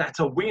 That's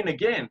a win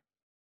again.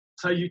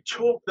 So you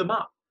chalk them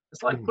up.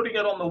 It's like putting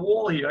it on the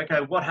wall here.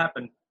 Okay, what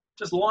happened?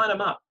 Just line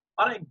them up.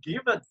 I don't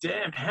give a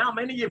damn how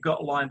many you've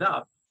got lined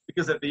up,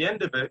 because at the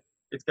end of it,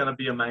 it's going to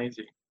be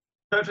amazing.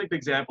 Perfect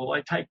example.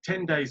 I take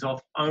 10 days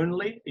off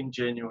only in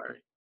January.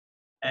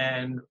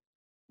 And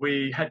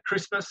we had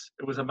Christmas.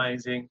 It was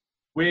amazing.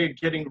 We're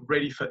getting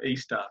ready for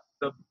Easter.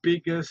 The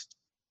biggest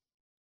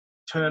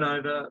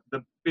turnover,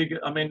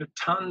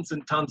 tons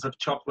and tons of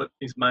chocolate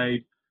is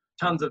made.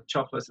 Tons of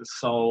chocolates is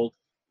sold.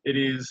 It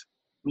is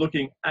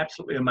looking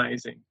absolutely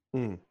amazing.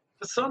 For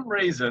some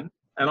reason,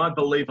 and I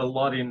believe a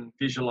lot in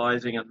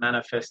visualizing and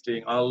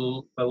manifesting. I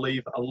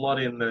believe a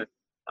lot in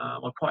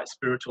I'm quite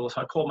spiritual,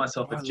 so I call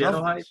myself a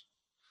Jedi.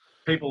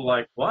 People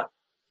like, what?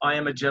 I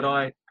am a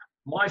Jedi.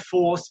 My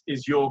force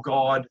is your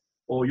God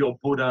or your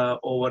Buddha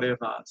or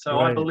whatever. So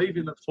right. I believe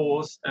in the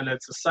force, and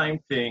it's the same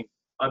thing.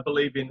 I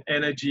believe in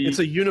energy. It's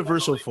a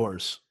universal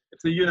force.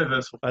 It's a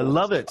universal force. I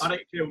love it. I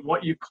don't care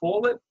what you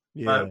call it,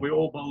 but we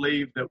all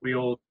believe that we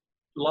all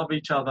love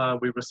each other,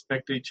 we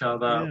respect each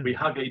other, we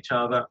hug each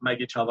other, make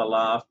each other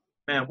laugh.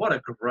 Man, what a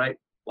great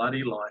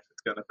bloody life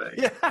it's going to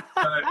be. Yeah.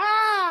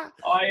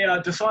 So I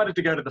decided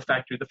to go to the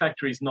factory. The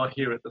factory's not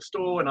here at the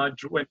store, and I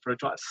went for a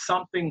drive.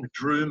 Something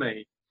drew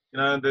me.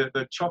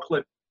 The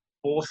chocolate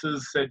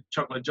bosses said,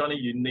 Chocolate Johnny,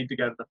 you need to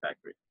go to the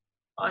factory.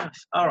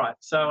 All right.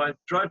 So I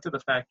drove to the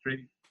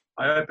factory.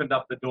 I opened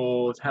up the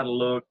doors, had a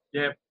look.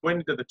 Yeah, went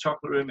into the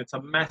chocolate room. It's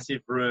a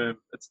massive room.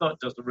 It's not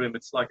just a room.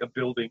 It's like a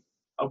building.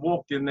 I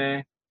walked in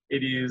there.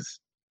 It is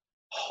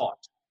hot.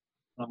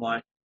 I'm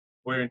like,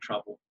 we're in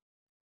trouble.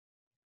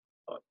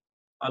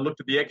 I looked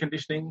at the air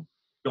conditioning,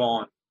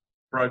 gone,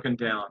 broken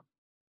down.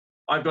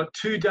 I've got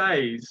 2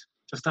 days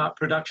to start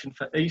production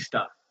for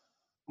Easter.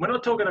 We're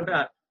not talking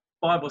about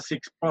 5 or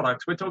 6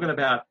 products. We're talking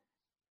about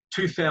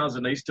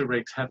 2,000 Easter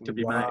eggs have to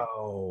be made.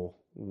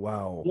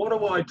 Wow. What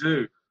do I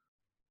do?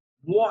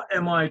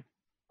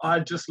 I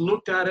just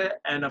looked at it,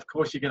 and of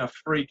course you're going to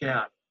freak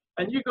out.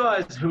 And you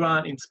guys who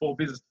aren't in small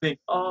business think,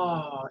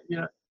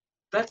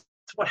 that's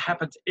what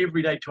happens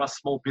every day to us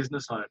small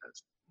business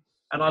owners.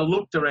 And I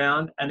looked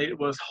around, and it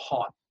was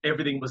hot.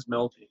 Everything was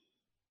melting.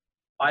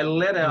 I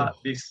let out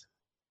this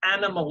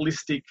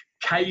animalistic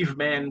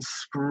caveman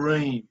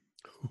scream.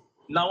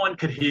 No one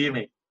could hear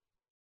me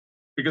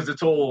because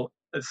it's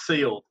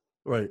sealed.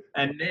 Right.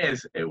 And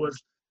Nez, it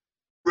was,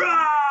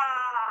 rah!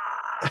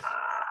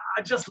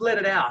 I just let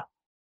it out.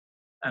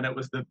 And it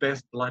was the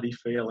best bloody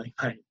feeling,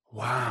 mate.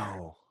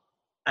 Wow.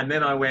 And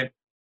then I went,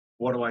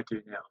 what do I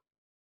do now?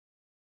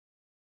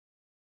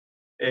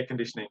 Air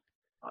conditioning.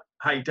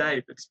 Hey,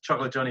 Dave, it's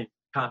Chocolate Johnny.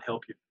 Can't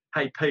help you.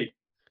 Hey, Pete,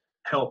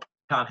 help.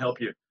 Can't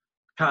help you.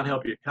 Can't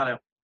help you. Can't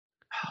help.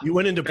 You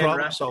went into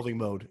problem-solving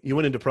mode.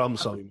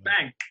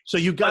 Bang. So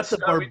you got the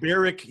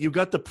barbaric, you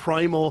got the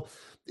primal.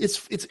 I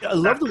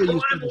love the way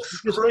you said this.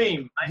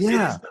 Scream.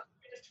 Yeah. It's the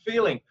best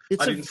feeling.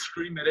 I didn't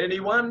scream at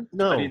anyone.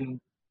 No. I didn't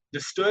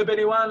disturb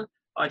anyone.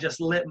 I just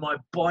let my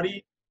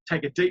body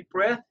take a deep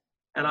breath,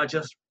 and I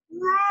just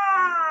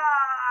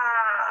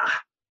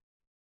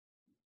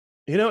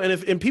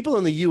and people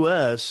in the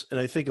U.S., and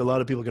I think a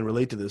lot of people can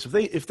relate to this,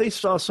 if they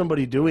saw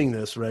somebody doing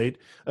this, right?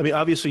 I mean,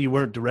 obviously you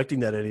weren't directing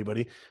that at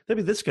anybody.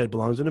 Maybe this guy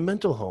belongs in a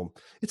mental home.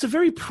 It's a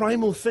very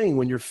primal thing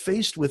when you're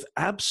faced with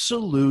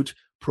absolute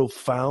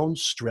profound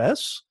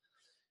stress.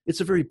 It's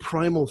a very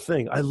primal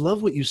thing. I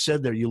love what you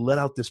said there. You let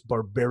out this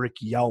barbaric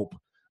yelp,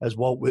 as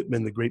Walt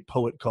Whitman, the great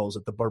poet, calls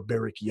it, the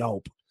barbaric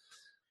yelp.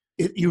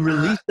 You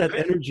release that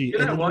energy.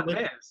 You know what,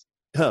 Nez?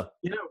 Huh.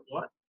 You know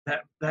what?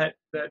 that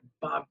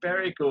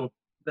barbaric or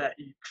that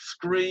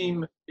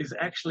scream is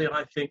actually,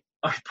 I think,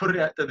 I put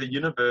it out to the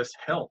universe,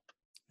 help.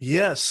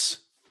 Yes.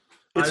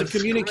 It's a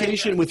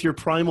communication with your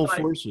primal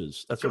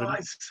forces. That's what it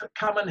is. Guys,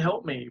 come and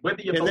help me.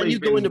 Whether you And then you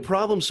go into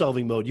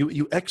problem-solving mode.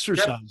 You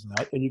exercise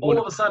that, and you go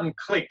all of a sudden,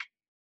 click.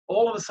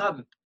 All of a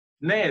sudden,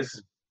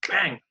 Nez,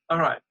 bang. All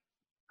right,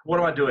 what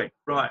am I doing?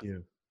 Right. Yeah.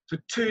 For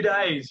 2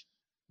 days,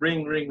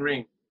 ring, ring,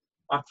 ring.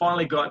 I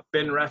finally got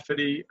Ben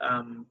Rafferty,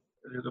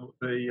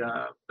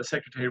 the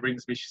secretary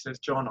rings me. She says,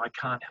 John, I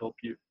can't help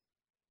you.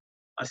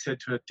 I said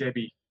to her,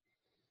 Debbie,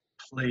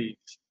 please,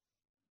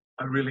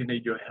 I really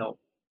need your help.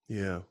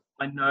 Yeah.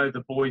 I know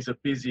the boys are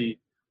busy.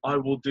 I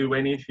will do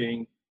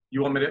anything.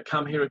 You want me to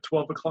come here at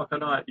 12 o'clock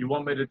at night? You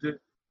want me to do?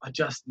 I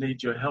just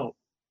need your help.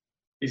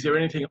 Is there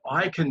anything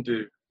I can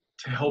do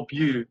to help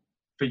you,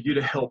 for you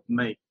to help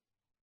me?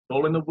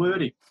 All in the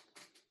wording.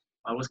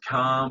 I was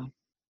calm.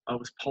 I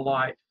was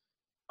polite.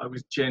 I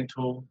was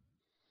gentle.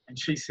 And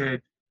she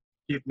said,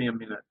 give me a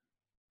minute.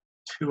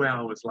 2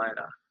 hours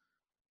later.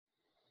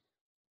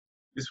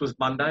 This was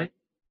Monday.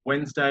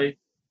 Wednesday,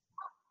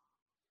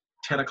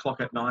 10 o'clock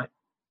at night.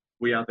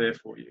 We are there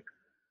for you.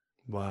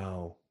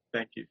 Wow.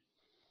 Thank you.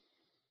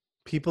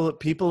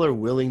 People are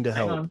willing to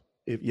help. Hang on.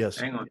 Yes.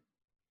 Hang on.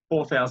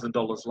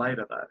 $4,000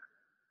 later,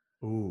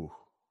 though. Ooh.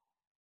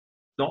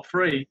 Not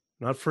free.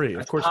 Not free.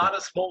 That's of course. part Not.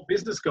 of small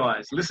business,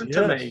 guys. Listen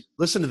to me.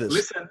 Listen to this.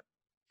 Listen.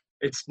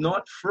 It's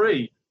not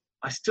free.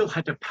 I still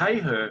had to pay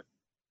her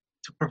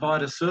to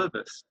provide a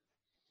service,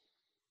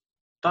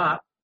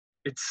 but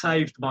it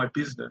saved my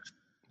business.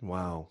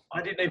 Wow.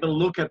 I didn't even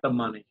look at the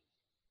money.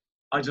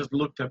 I just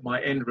looked at my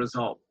end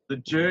result. The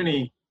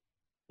journey,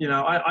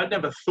 I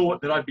never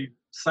thought that I'd be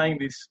saying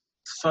this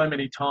so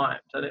many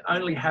times, and it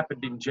only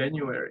happened in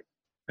January.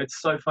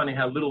 It's so funny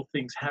how little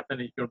things happen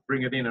and you can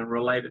bring it in and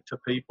relate it to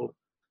people.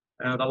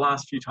 The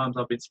last few times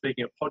I've been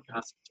speaking at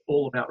podcasts, it's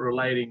all about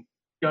relating,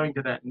 going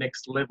to that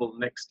next level,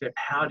 next step.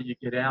 How do you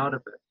get out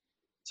of it?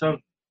 So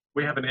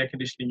we have an air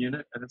conditioning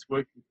unit and it's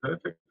working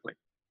perfectly.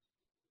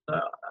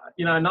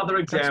 Another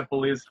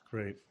example is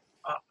great.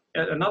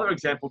 Another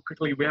example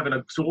quickly. We have an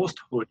exhaust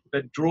hood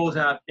that draws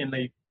out in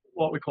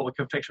what we call the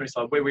confectionery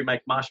side, where we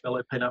make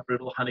marshmallow, peanut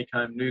brittle,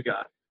 honeycomb,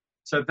 nougat.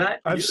 So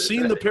I've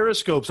seen the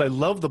periscopes. I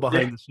love the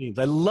behind the scenes.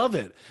 I love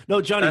it.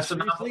 No, Johnny,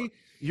 seriously,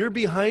 your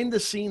behind the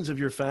scenes of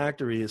your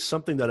factory is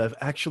something that I've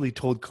actually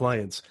told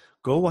clients.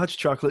 Go watch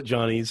Chocolate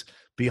Johnny's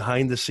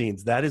behind the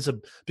scenes. That is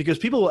because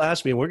people will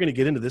ask me, and we're going to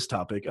get into this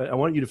topic. I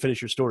want you to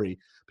finish your story.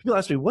 People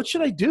ask me, what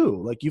should I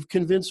do? Like, you've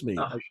convinced me.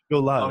 I should go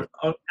live.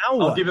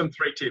 I'll give them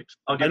 3 tips.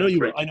 I know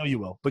you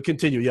will, but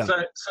continue. Yeah.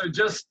 So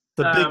just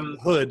the big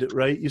hood,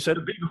 right? You said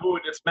the big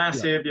hood. It's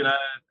massive. Yeah.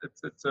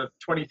 It's a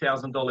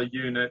 $20,000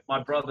 unit.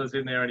 My brother's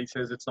in there and he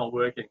says it's not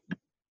working.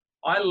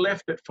 I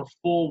left it for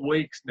 4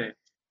 weeks then.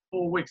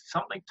 4 weeks.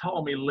 Something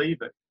told me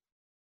leave it,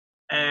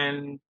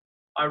 and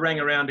I rang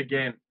around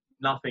again.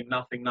 Nothing.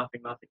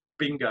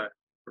 Bingo.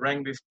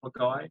 Rang this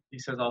guy. He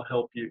says, I'll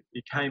help you.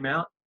 He came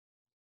out.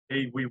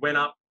 We went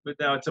up.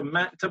 Now it's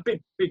a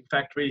big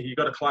factory. You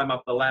got to climb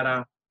up the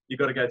ladder. You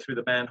got to go through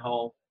the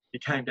manhole. He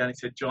came down. He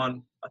said,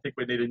 John, I think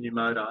we need a new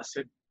motor. I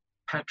said,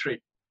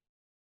 Patrick,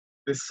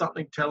 there's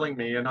something telling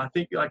me, and I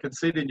think I can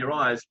see it in your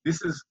eyes.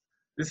 This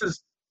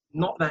is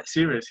not that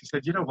serious. He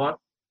said, you know what?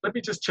 Let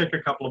me just check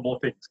a couple of more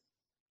things.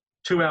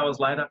 2 hours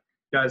later,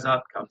 goes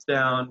up, comes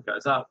down,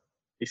 goes up.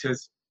 He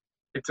says,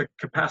 it's a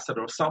capacitor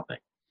or something.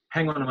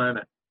 Hang on a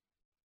moment.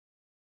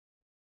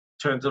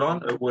 Turns it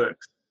on, it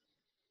works.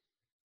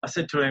 I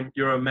said to him,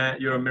 you're a man,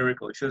 you're a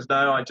miracle. He says,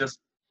 no, I'm just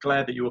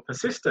glad that you were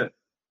persistent.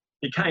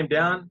 He came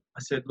down. I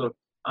said, look,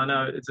 I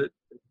know, do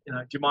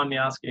you mind me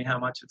asking how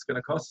much it's going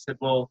to cost? He said,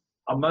 well,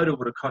 a motor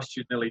would have cost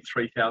you nearly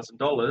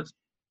 $3,000,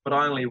 but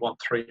I only want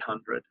 $300.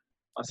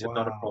 I said,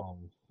 not a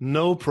problem.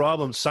 No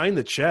problem. Sign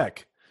the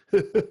check.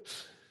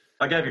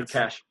 I gave him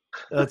cash.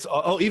 That's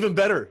even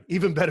better.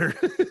 Even better.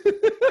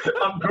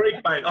 I'm Greek,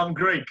 mate. I'm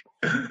Greek.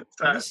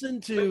 So,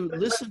 listen to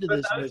this.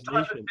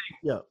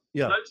 Yeah.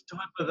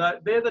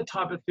 They're the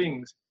type of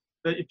things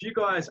that if you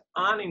guys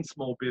aren't in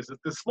small business,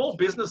 the small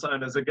business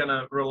owners are going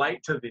to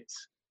relate to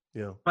this.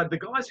 Yeah. But the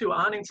guys who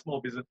aren't in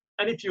small business,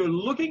 and if you're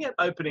looking at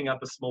opening up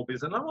a small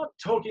business, I'm not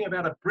talking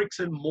about a bricks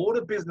and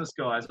mortar business,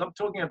 guys. I'm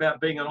talking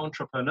about being an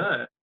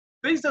entrepreneur.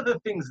 These are the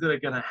things that are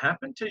going to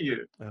happen to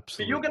you.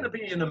 Absolutely. So you're going to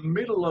be in the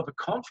middle of a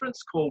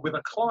conference call with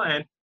a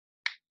client,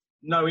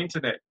 no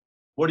internet.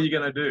 What are you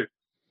going to do?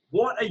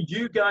 What are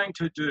you going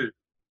to do?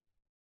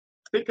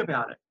 Think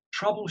about it.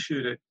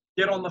 Troubleshoot it.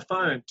 Get on the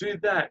phone. Do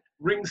that.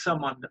 Ring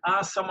someone.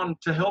 Ask someone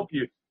to help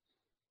you.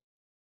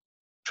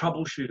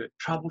 Troubleshoot it.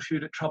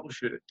 Troubleshoot it.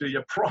 Troubleshoot it. Do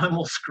your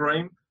primal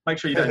scream. Make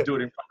sure you don't do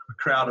it in front of a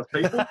crowd of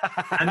people.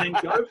 And then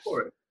go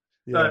for it.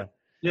 Yeah. So,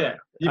 yeah.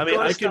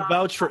 I can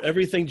vouch for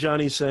everything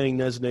Johnny's saying,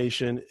 Nez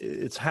Nation.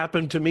 It's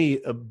happened to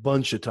me a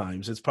bunch of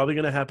times. It's probably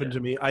going to happen to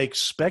me. I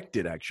expect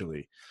it,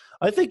 actually.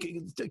 I think,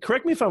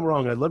 correct me if I'm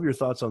wrong. I'd love your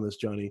thoughts on this,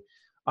 Johnny.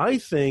 I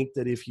think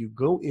that if you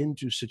go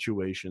into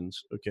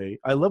situations, okay,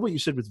 I love what you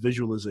said with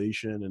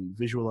visualization and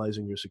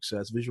visualizing your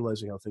success,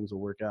 visualizing how things will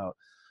work out.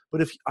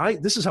 But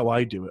this is how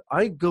I do it.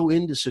 I go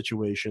into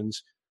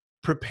situations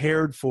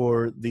prepared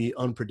for the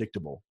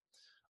unpredictable.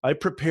 I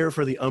prepare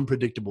for the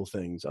unpredictable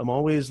things. I'm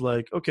always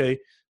like, okay,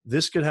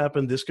 this could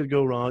happen. This could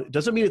go wrong. It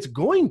doesn't mean it's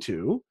going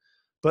to,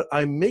 but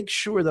I make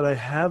sure that I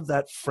have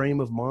that frame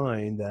of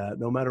mind that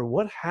no matter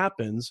what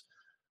happens,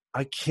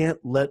 I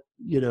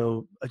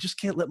just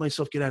can't let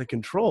myself get out of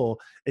control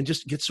and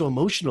just get so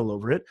emotional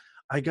over it.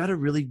 I got to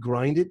really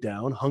grind it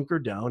down, hunker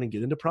down, and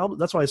get into problem.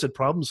 That's why I said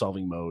problem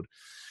solving mode.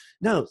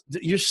 Now,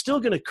 you're still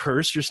going to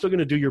curse. You're still going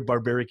to do your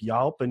barbaric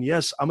yelp. And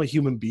yes, I'm a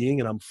human being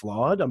and I'm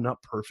flawed. I'm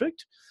not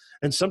perfect.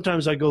 And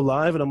sometimes I go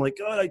live and I'm like,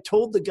 God, I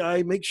told the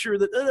guy, make sure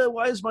that,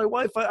 why is my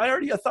wife? I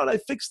thought I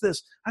fixed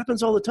this.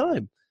 Happens all the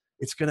time.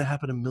 It's going to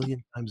happen a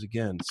million times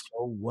again.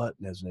 So what,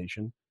 Nez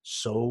Nation?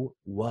 So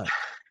what?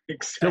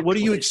 Exactly. So what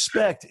do you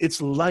expect?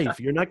 It's life.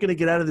 You're not going to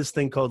get out of this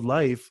thing called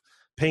life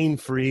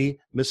pain-free,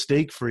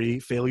 mistake-free,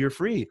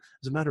 failure-free.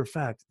 As a matter of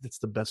fact, that's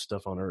the best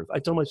stuff on earth. I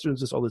tell my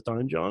students this all the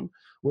time, John,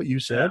 what you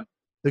said.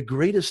 The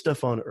greatest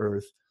stuff on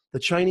earth, the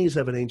Chinese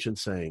have an ancient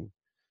saying,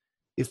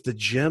 if the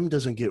gem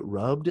doesn't get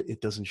rubbed, it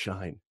doesn't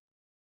shine.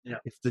 Yeah.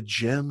 If the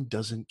gem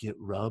doesn't get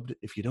rubbed,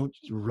 if you don't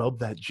rub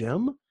that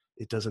gem,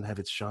 it doesn't have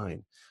its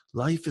shine.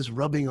 Life is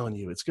rubbing on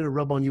you. It's going to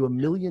rub on you a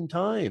million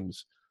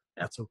times.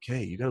 That's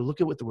okay. You got to look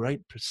at it with the right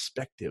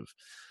perspective.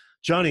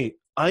 Johnny,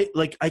 I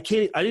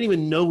didn't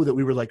even know that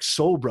we were like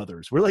soul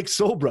brothers. We're like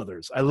soul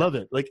brothers. I love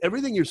it. Like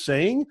everything you're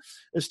saying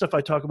is stuff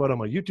I talk about on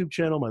my YouTube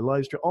channel, my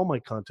live stream, all my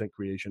content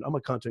creation. I'm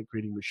a content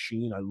creating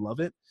machine. I love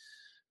it.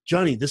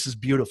 Johnny, this is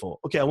beautiful.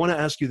 Okay, I want to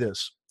ask you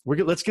this.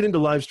 Let's get into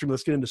live stream.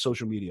 Let's get into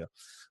social media.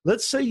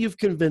 Let's say you've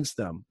convinced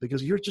them,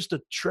 because you're just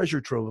a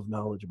treasure trove of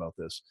knowledge about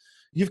this.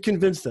 You've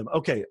convinced them,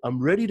 okay, I'm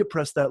ready to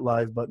press that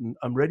live button.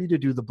 I'm ready to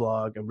do the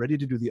blog. I'm ready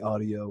to do the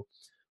audio.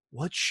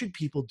 What should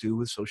people do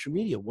with social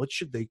media? What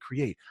should they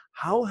create?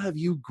 How have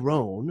you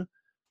grown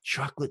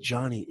Chocolate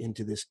Johnny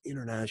into this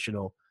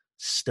international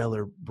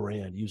stellar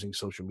brand using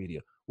social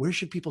media? Where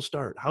should people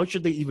start? How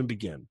should they even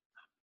begin?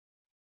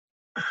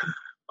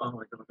 Oh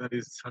my God, that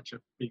is such a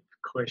big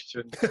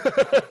question.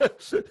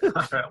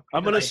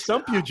 I'm going to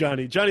stump you,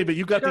 Johnny. Johnny, but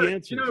you got the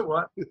answer. Do you know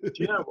what?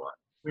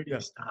 Where do you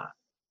start?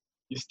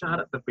 You start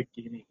at the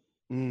beginning.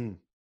 Mm.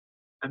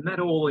 And that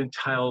all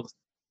entails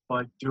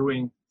by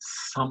doing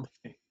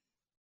something.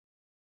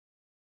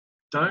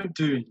 Don't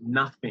do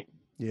nothing.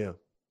 Yeah.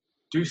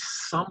 Do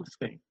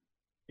something.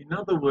 In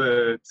other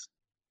words,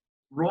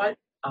 write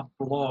a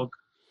blog,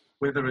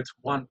 whether it's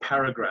one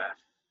paragraph.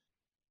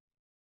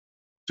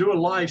 Do a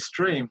live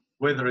stream,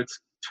 whether it's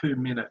 2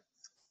 minutes.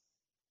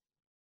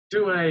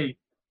 Do a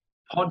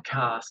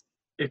podcast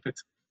if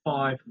it's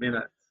 5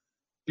 minutes.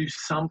 Do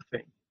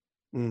something.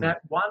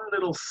 That one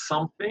little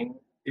something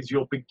is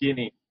your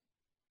beginning.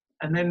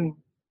 And then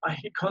I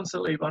hear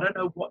constantly, I don't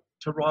know what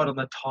to write on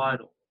the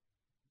title.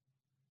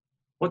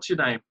 What's your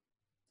name?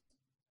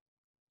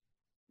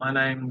 My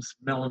name's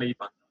Melanie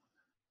Bunn.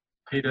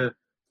 Peter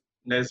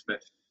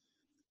Nesmith.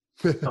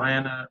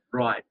 Diana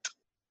Wright.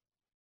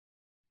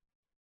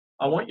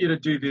 I want you to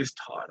do this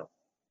title.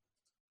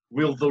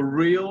 Will the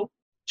real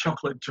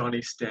Chocolate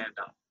Johnny stand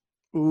up?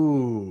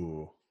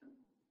 Ooh,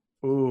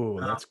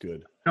 that's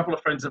good. A couple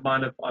of friends of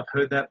mine, I've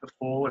heard that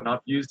before and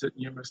I've used it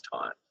numerous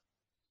times.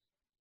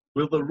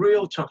 Will the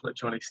real Chocolate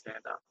Johnny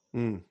stand up?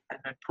 And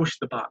then push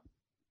the button.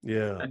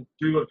 Yeah. And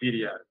do a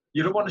video.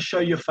 You don't want to show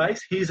your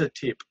face? Here's a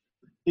tip.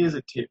 You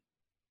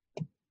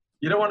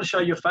don't want to show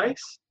your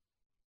face?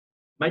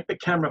 Make the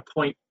camera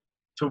point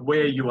to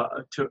where you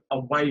are,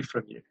 away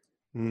from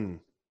you.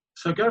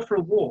 So go for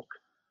a walk.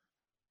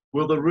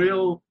 Will the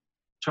real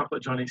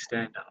Chocolate Johnny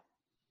stand up?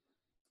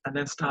 And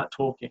then start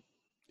talking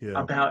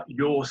about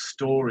your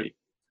story.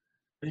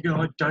 And you go,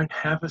 I don't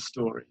have a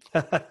story.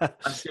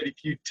 I said,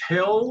 if you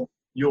tell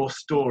your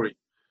story,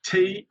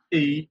 Tell.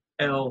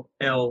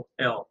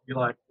 You're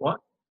like, what?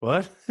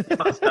 What? You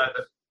must know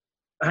that.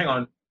 Hang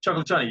on,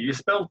 Chocolate Johnny, you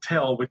spell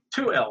tell with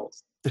 2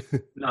 L's.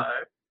 No.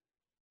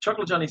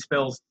 Chocolate Johnny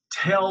spells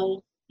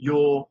tell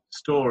your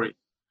story.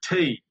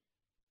 T,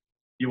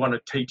 you want to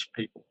teach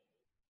people.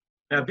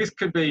 Now, this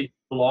could be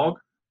blog,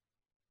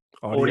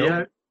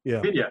 audio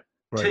video.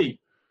 Right. T,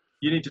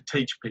 you need to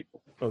teach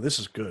people. Oh, this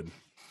is good.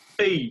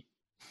 E,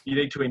 you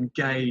need to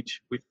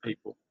engage with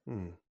people.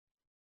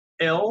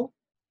 L,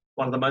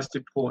 one of the most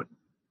important,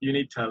 you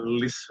need to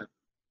listen.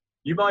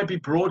 You might be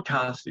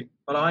broadcasting,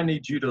 but I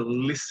need you to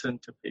listen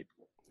to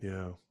people.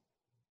 Yeah.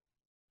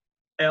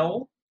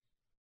 L,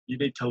 you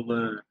need to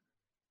learn.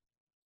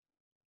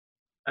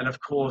 And of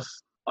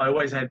course, I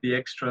always add the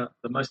extra,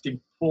 the most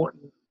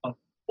important of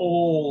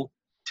all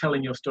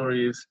telling your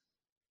story is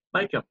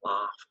make them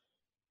laugh.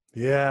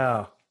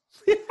 Yeah.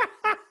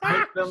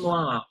 Make them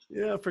laugh.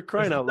 Yeah, for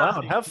crying out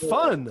loud. Have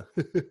fun.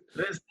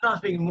 There's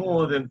nothing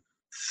more than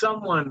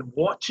someone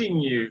watching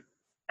you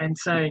and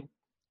saying,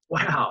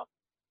 wow,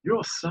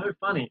 you're so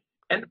funny.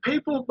 And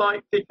people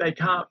might think they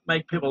can't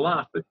make people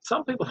laugh, but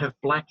some people have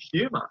black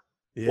humor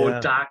or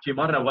dark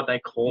humor. I don't know what they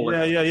call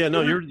it. Yeah.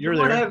 No, you're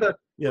there.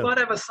 You might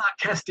have a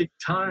sarcastic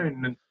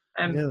tone,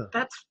 and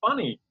that's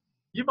funny.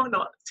 You might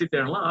not sit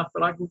there and laugh,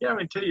 but I can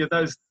guarantee you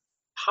those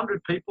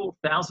 100 people,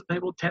 1,000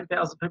 people,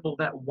 10,000 people,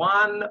 that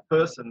one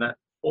person, that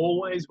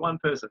always one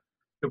person,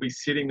 will be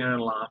sitting there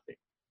and laughing.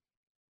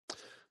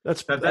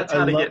 So that's I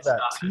how to love get that.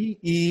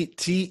 started.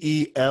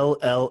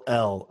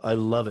 Tellll. I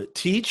love it.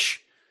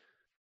 Teach,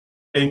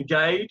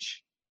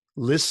 Engage,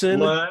 listen,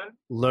 learn,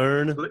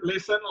 learn,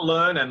 listen,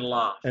 learn, and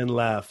laugh. and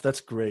laugh.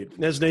 That's great.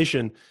 Nez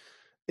Nation,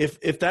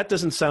 if that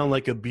doesn't sound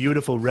like a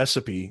beautiful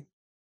recipe,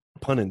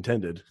 pun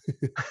intended,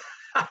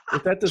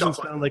 if that doesn't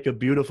Chocolate. sound like a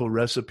beautiful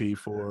recipe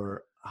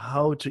for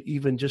how to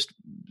even just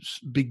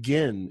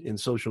begin in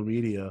social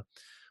media,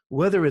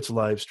 whether it's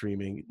live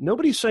streaming,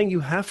 nobody's saying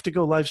you have to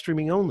go live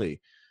streaming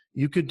only.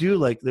 You could do,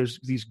 like, there's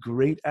these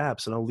great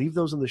apps, and I'll leave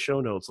those in the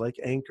show notes, like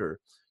Anchor.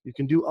 You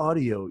can do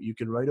audio. You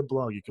can write a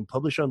blog. You can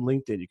publish on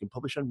LinkedIn. You can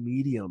publish on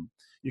Medium.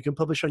 You can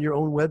publish on your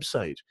own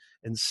website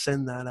and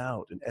send that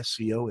out and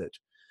SEO it.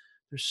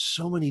 There's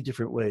so many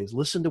different ways.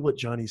 Listen to what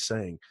Johnny's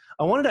saying.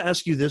 I wanted to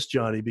ask you this,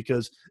 Johnny,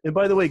 because, and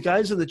by the way,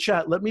 guys in the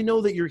chat, let me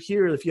know that you're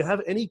here. If you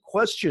have any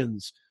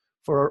questions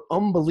for our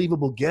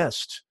unbelievable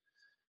guest,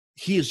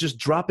 he is just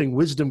dropping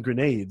wisdom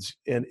grenades,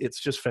 and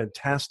it's just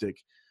fantastic.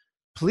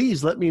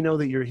 Please let me know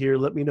that you're here.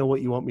 Let me know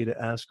what you want me to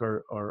ask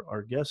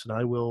our guest, and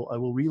I will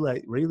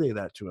relay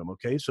that to him.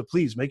 Okay, so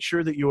please make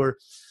sure that you're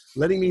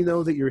letting me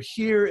know that you're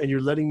here, and you're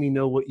letting me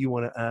know what you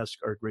want to ask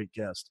our great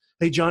guest.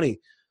 Hey, Johnny,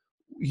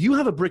 you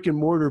have a brick and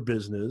mortar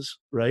business,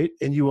 right?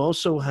 And you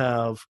also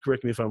have,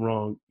 correct me if I'm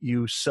wrong,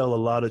 you sell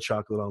a lot of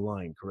chocolate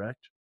online,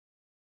 correct?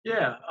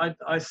 Yeah,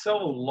 I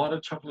sell a lot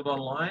of chocolate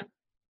online,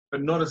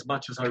 but not as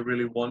much as I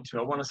really want to.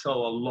 I want to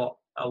sell a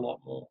lot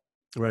more.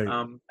 Right.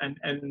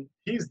 And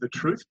here's the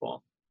truth bomb: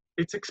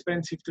 it's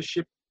expensive to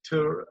ship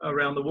to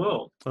around the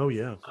world. Oh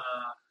yeah.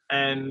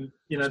 And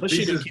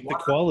especially to keep the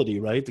quality,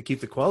 right? To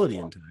keep the quality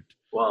intact.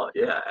 Well,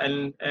 yeah,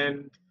 and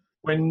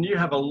when you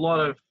have a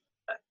lot of,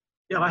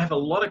 I have a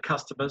lot of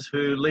customers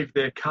who leave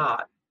their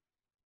cart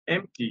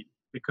empty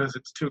because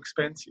it's too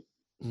expensive.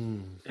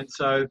 And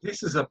so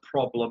this is a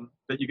problem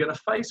that you're going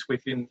to face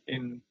with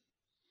in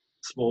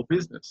small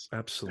business.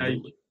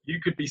 Absolutely. You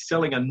could be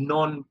selling a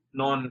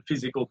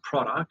non-physical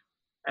product,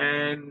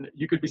 and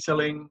you could be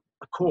selling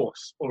a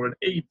course or an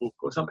ebook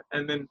or something,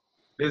 and then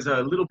there's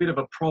a little bit of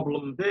a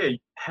problem there.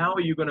 How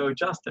are you going to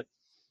adjust it?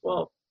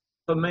 Well,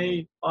 for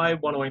me, I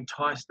want to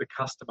entice the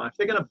customer. If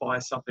they're going to buy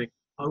something,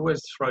 I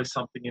always throw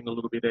something in a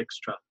little bit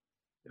extra,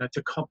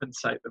 to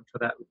compensate them for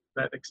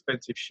that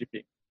expensive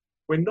shipping.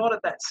 We're not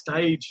at that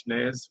stage,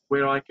 Nez,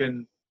 where I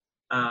can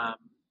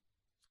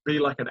be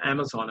like an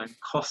Amazon and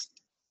cost,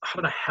 I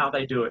don't know how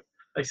they do it.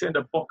 They send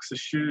a box of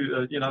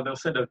shoes, they'll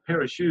send a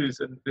pair of shoes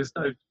and there's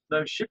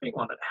no shipping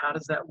on it. How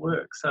does that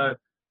work? So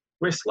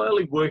we're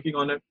slowly working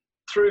on it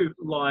through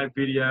live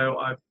video.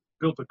 I've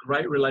built a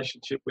great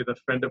relationship with a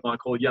friend of mine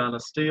called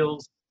Yana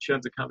Steels. She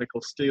owns a company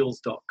called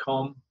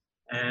Steels.com,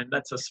 and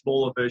that's a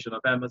smaller version of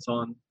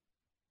Amazon.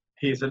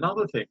 Here's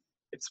another thing.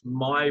 It's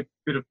my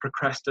bit of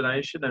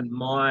procrastination and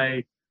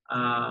my,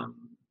 how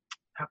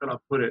can I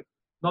put it?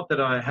 Not that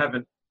I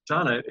haven't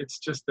done it. It's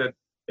just that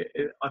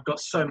I've got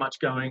so much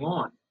going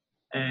on.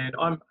 And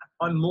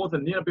I'm more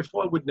than,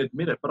 before I wouldn't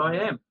admit it, but I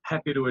am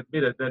happy to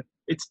admit it, that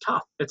it's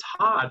tough. It's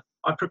hard.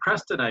 I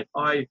procrastinate.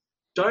 I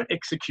don't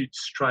execute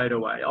straight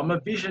away. I'm a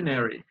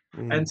visionary.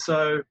 And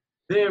so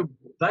they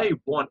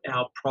want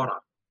our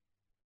product.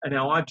 And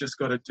now I've just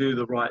got to do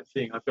the right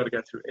thing. I've got to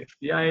go through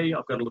FDA.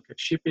 I've got to look at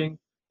shipping.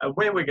 And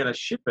where we're going to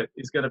ship it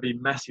is going to be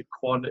massive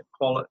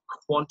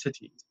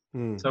quantities.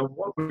 So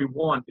what we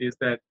want is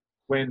that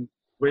when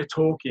we're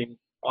talking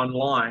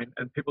online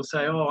and people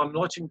say, oh, I'm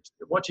watching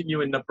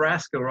you in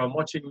Nebraska, or I'm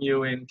watching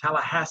you in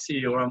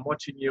Tallahassee, or I'm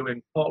watching you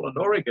in Portland,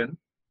 Oregon,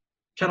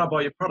 can I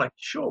buy your product?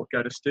 Sure,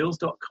 go to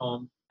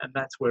steels.com, and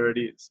that's where it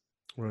is.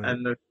 Right.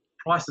 And the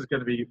price is going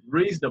to be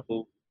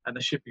reasonable, and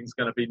the shipping is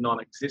going to be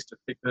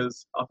non-existent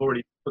because I've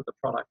already put the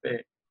product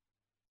there.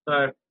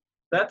 So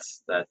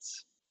that's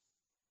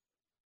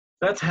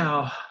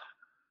how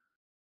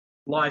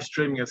live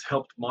streaming has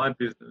helped my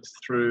business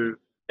through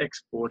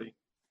exporting.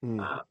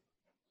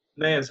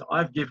 Nez,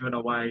 I've given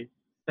away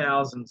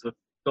thousands of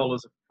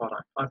dollars of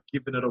product. I've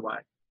given it away.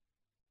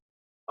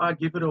 I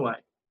give it away.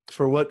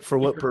 For what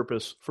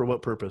purpose? For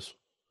what purpose?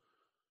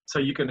 So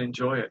you can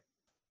enjoy it.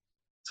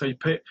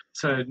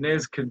 So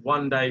Nez can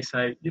one day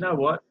say, you know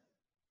what?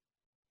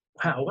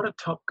 Wow, what a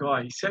top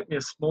guy. He sent me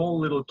a small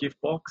little gift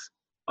box.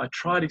 I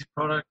tried his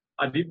product.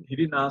 He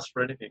didn't ask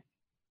for anything.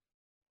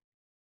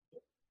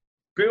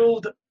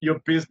 Build your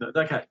business.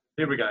 Okay,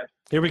 here we go.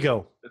 Here we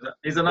go.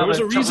 There was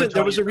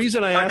a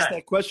reason I asked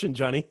that question,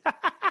 Johnny.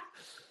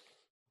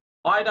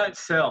 I don't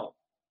sell.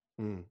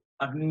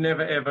 I've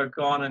never, ever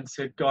gone and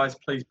said, guys,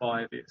 please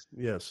buy this.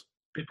 Yes.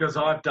 Because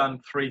I've done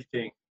three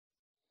things.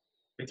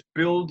 It's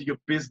build your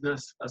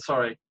business.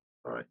 Sorry,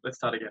 let's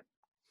start again.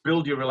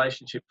 Build your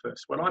relationship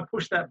first. When I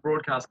push that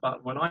broadcast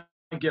button, when I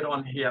get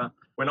on here,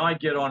 when I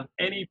get on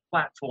any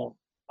platform,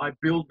 I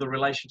build the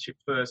relationship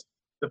first.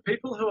 The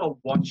people who are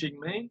watching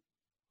me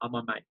are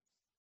my mates.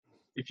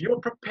 If you're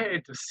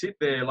prepared to sit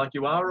there like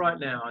you are right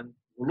now and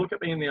look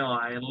at me in the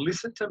eye and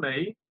listen to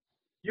me,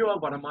 you are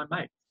one of my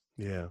mates.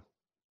 Yeah.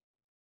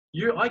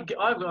 I've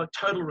got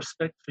total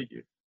respect for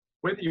you.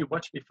 Whether you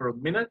watch me for a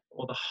minute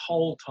or the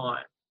whole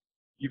time,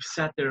 you've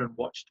sat there and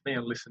watched me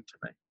and listened to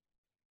me.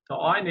 So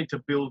I need to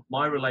build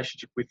my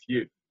relationship with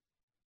you.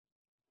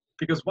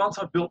 Because once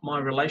I've built my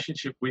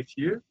relationship with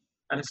you,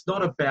 and it's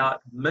not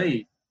about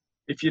me,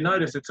 if you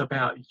notice, it's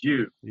about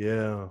you.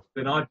 Yeah.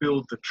 Then I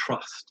build the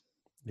trust.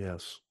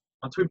 Yes.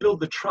 Once we build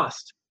the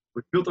trust,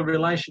 we build the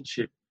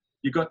relationship.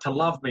 You got to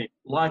love me,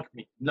 like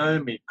me,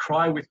 know me,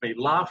 cry with me,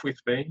 laugh with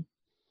me.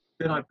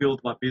 Then I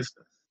build my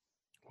business.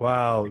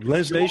 Wow.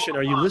 Les Nation,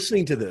 are you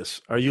listening to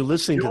this? Are you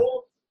listening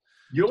to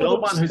You're the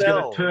Don't one who's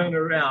going sell. to turn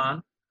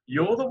around.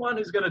 You're the one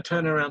who's going to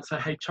turn around and say,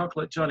 hey,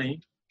 Chocolate Johnny,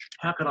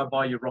 how can I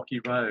buy your Rocky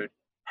Road?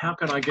 How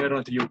can I get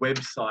onto your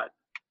website?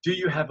 Do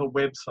you have a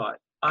website?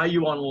 Are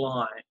you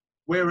online?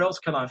 Where else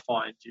can I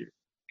find you?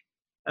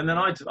 And then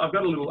I've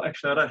got a little,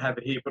 actually I don't have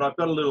it here, but I've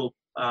got a little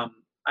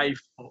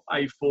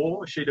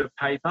A4 sheet of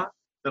paper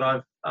that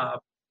I've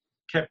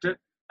kept it,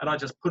 and I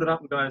just put it up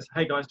and goes,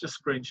 hey guys, just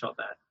screenshot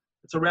that.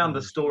 It's around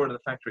the store and the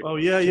factory. Oh,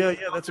 yeah.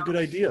 That's a good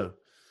idea.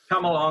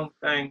 Come along,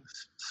 bang,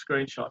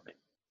 screenshot me.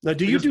 Now,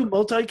 do you do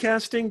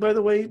multicasting, by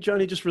the way,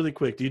 Johnny, just really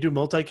quick? Do you do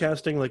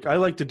multicasting? Like, I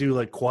like to do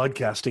like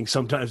quadcasting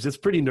sometimes. It's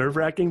pretty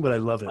nerve-wracking, but I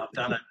love it. I've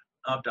done it.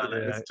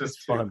 Yeah, It's just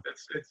fun.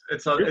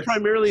 You're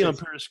primarily on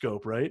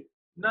Periscope, right?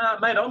 No,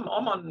 mate, I'm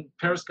on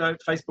Periscope,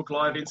 Facebook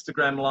Live,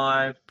 Instagram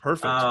Live.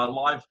 Perfect.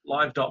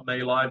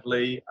 Live.me,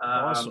 Lively.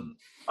 Awesome.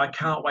 I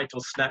can't wait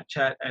till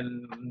Snapchat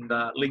and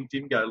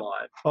LinkedIn go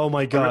live. Oh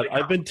my God.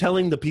 I've been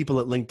telling the people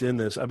at LinkedIn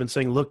this. I've been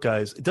saying, look,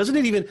 guys, doesn't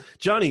it even,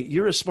 Johnny,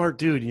 you're a smart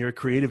dude and you're a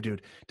creative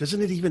dude.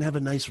 Doesn't it even have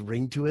a nice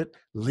ring to it?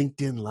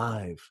 LinkedIn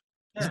Live.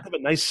 Doesn't it have a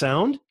nice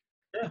sound?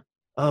 Yeah.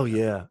 Oh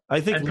yeah. I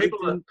think and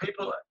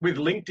people with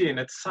LinkedIn,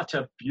 it's such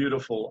a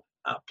beautiful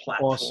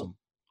platform. Awesome.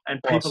 And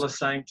people are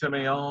saying to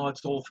me, oh,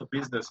 it's all for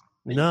business.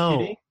 Are you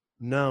kidding?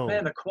 No.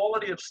 Man, the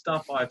quality of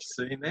stuff I've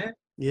seen there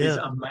is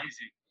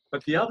amazing.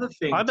 But the other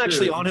thing, I'm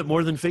actually on it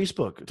more than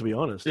Facebook, to be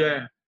honest.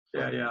 Yeah.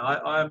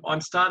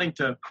 I'm starting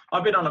to.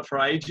 I've been on it for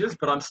ages,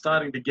 but I'm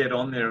starting to get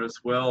on there as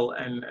well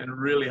and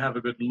really have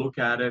a good look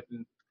at it.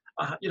 And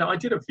I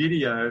did a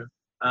video.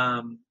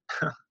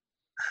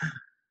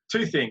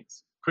 Two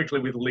things quickly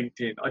with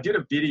LinkedIn. I did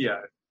a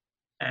video,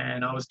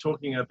 and I was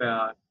talking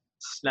about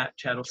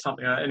Snapchat or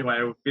something. Anyway,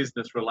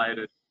 business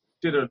related.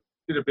 Did a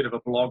bit of a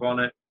blog on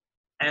it,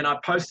 and I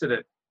posted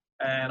it,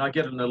 and I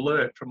get an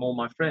alert from all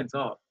my friends.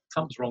 Oh,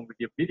 something's wrong with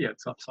your video.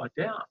 It's upside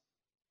down.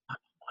 Oh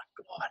my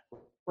God,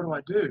 what do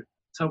I do?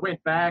 So I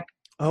went back.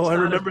 Oh, I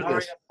remember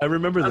this.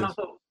 And I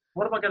thought,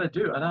 what am I going to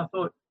do? And I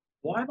thought,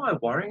 why am I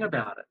worrying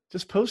about it?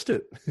 Just post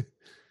it.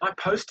 I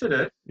posted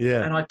it.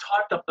 Yeah. And I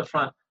typed up the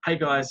front, hey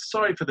guys,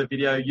 sorry for the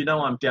video. You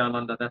know I'm down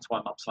under. That's why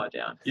I'm upside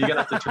down. You're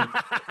going to have to turn.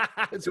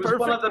 It's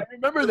perfect. I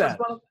remember that.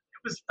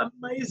 It was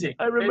amazing.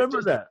 I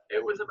remember that.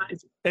 It was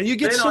amazing. And you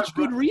get such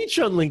good reach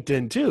on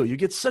LinkedIn too. You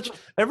get such,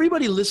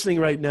 everybody listening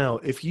right now,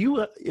 if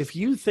you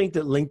think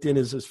that LinkedIn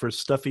is for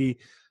stuffy,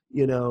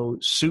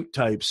 suit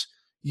types,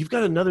 you've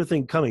got another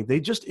thing coming.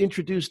 They just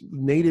introduced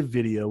native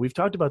video. We've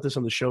talked about this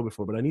on the show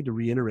before, but I need to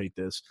reiterate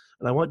this.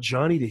 And I want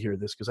Johnny to hear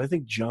this because I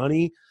think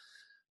Johnny,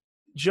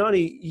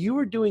 you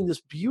were doing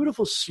this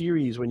beautiful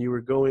series when you were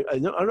going, I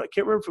can't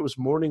remember if it was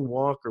morning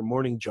walk or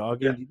morning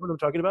jogging. Yeah. Do you know what I'm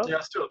talking about? Yeah,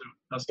 I still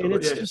do. And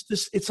it's just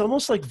this, it's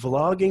almost like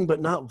vlogging,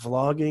 but not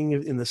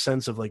vlogging in the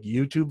sense of like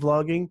YouTube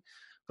vlogging,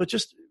 but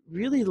just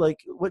really like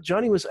what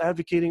Johnny was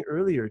advocating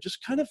earlier,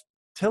 just kind of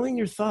telling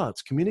your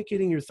thoughts,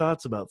 communicating your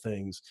thoughts about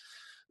things.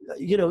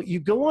 You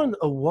go on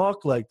a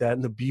walk like that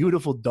in the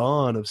beautiful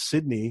dawn of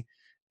Sydney,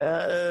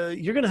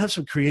 you're going to have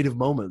some creative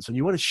moments and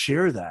you want to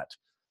share that.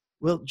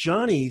 Well,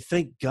 Johnny,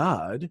 thank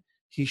God,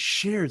 he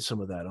shared some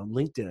of that on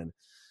LinkedIn.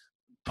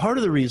 Part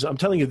of the reason, I'm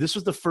telling you, this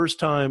was the first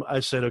time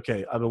I said,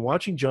 okay, I've been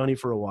watching Johnny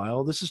for a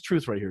while. This is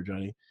truth right here,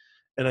 Johnny.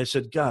 And I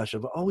said, gosh,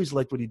 I've always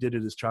liked what he did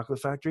at his chocolate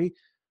factory.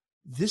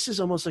 This is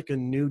almost like a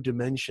new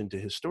dimension to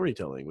his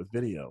storytelling with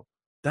video.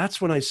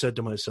 That's when I said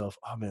to myself,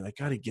 oh man, I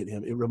got to get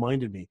him. It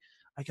reminded me,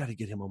 I got to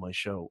get him on my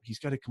show. He's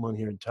got to come on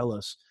here and tell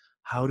us,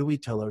 how do we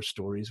tell our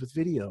stories with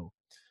video?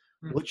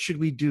 What should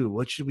we do?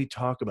 What should we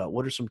talk about?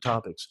 What are some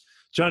topics?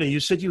 Johnny,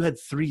 you said you had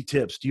 3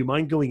 tips. Do you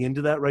mind going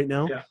into that right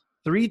now? Yeah.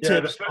 3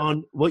 tips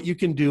on what you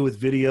can do with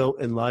video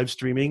and live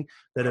streaming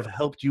that have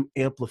helped you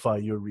amplify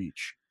your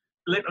reach.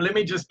 Let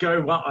me just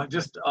go.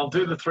 I'll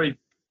do the 3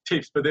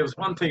 tips, but there was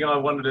one thing I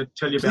wanted to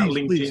tell you about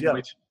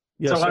LinkedIn.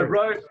 I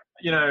wrote,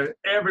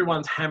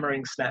 everyone's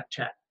hammering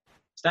Snapchat.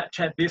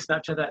 Snapchat this,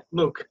 Snapchat that.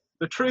 Look,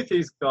 the truth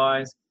is,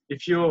 guys,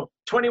 if you're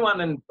 21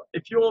 and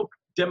if your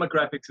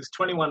demographics is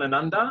 21 and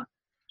under,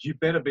 you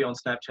better be on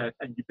Snapchat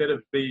and you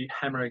better be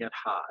hammering it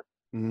hard.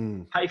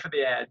 Pay for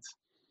the ads.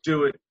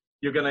 Do it.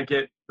 You're going to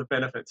get the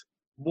benefits.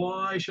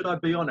 Why should I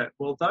be on it?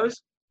 Well,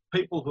 those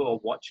people who are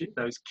watching,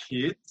 those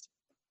kids,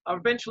 are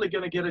eventually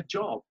going to get a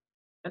job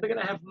and they're going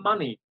to have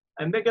money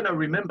and they're going to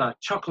remember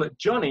Chocolate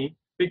Johnny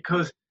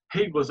because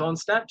he was on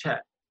Snapchat.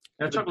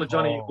 Now, Chocolate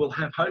Johnny will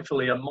have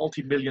hopefully a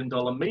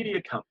multi-million-dollar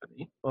media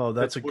company. Oh,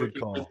 that's a good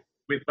call.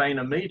 With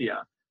VaynerMedia.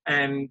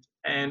 And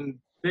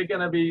they're going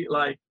to be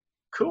like,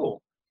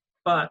 cool.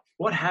 But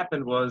what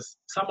happened was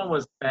someone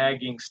was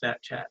bagging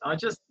Snapchat. I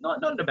just,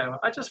 not about,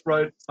 I just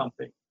wrote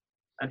something.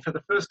 And for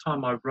the first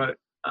time I wrote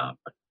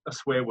a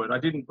swear word. I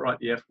didn't write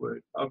the F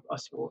word.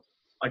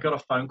 I got a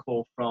phone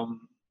call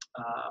from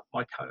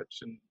my coach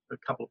and a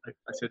couple of people.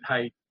 They said,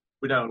 hey,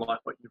 we don't like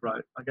what you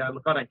wrote. I go,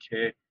 look, I don't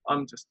care.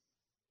 I'm just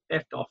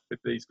effed off with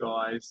these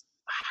guys.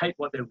 I hate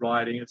what they're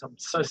writing. I'm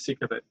so sick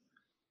of it.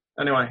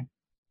 Anyway,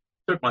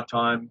 took my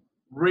time,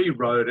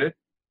 rewrote it,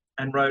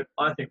 and wrote,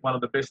 I think, one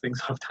of the best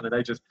things I've done in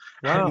ages.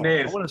 Wow, And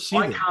Nez, I want to see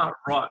I that.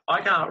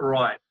 can't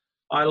write.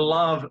 I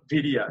love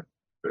video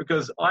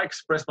because I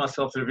express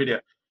myself through video.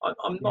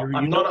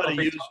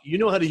 You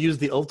know how to use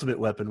the ultimate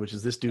weapon, which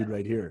is this dude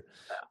right here.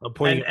 I'm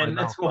pointing and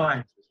that's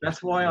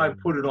why I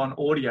put it on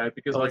audio,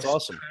 because I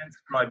awesome.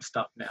 transcribe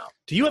stuff now.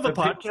 Do you have a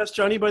podcast,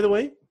 Johnny, by the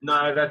way?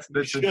 No, that's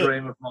a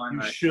dream of mine,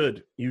 mate.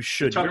 You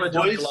should. Chocolate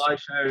Johnny Live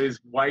Show is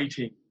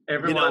waiting.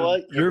 Everyone, you know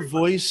what?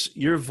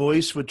 Your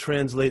voice would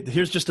translate.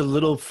 Here's just a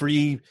little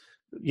free,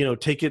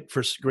 take it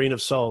for a grain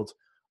of salt.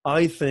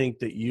 I think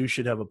that you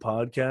should have a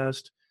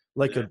podcast,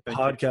 like a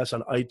podcast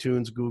on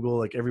iTunes, Google,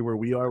 like everywhere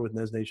we are with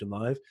Nez Nation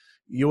Live.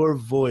 Your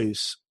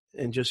voice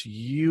and just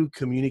you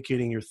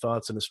communicating your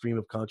thoughts in a stream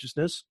of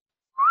consciousness,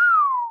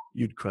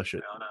 you'd crush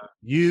it.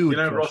 You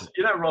know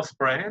Ross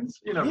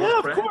Brands?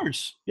 Ross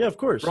Brands? Yeah, of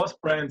course. Ross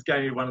Brands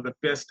gave me one of the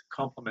best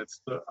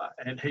compliments,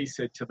 and he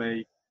said to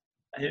me,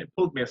 he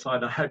pulled me aside,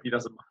 and I hope he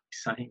doesn't mind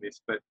me saying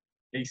this, but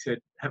he said,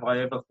 have I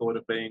ever thought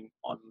of being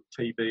on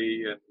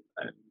TV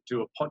and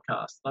do a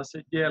podcast? And I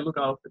said, yeah, look,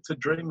 it's a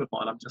dream of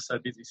mine. I'm just so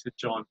busy. He said,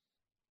 John,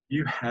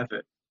 you have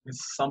it.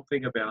 There's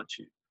something about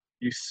you.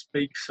 You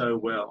speak so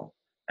well.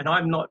 And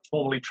I'm not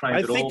formally trained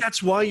at all. I think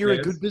that's why you're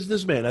a good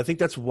businessman. I think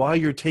that's why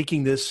you're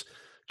taking this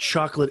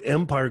chocolate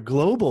empire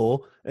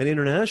global and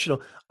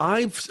international.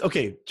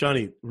 Okay,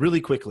 Johnny,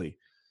 really quickly.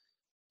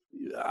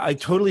 I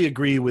totally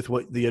agree with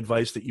the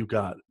advice that you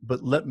got,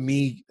 but let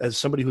me, as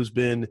somebody who's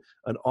been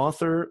an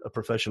author, a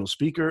professional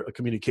speaker, a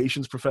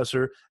communications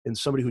professor, and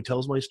somebody who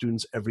tells my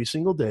students every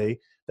single day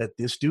that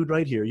this dude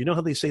right here, you know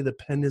how they say the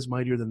pen is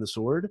mightier than the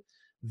sword?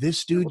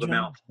 This dude, John,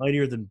 is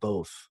mightier than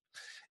both.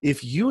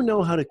 If you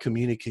know how to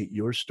communicate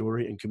your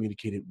story and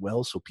communicate it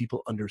well so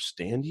people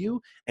understand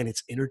you and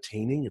it's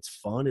entertaining, it's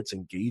fun, it's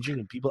engaging,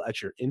 and people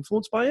actually are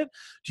influenced by it,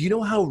 do you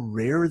know how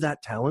rare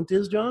that talent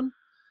is, John?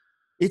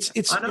 It's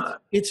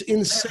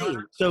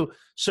insane. So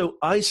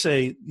I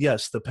say,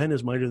 yes, the pen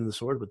is mightier than the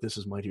sword, but this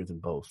is mightier than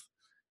both.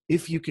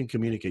 If you can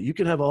communicate, you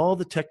can have all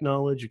the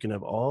technology, you can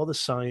have all the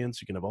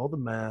science, you can have all the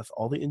math,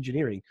 all the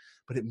engineering,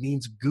 but it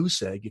means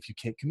goose egg if you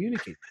can't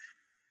communicate.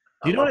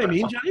 Do you know what I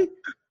mean, Johnny?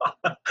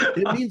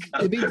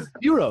 It means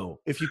zero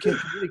if you can't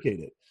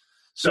communicate it.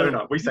 So,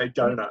 donut. We say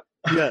donut.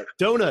 Yeah,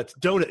 donut.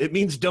 It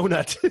means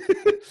donut.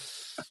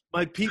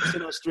 My peeps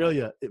in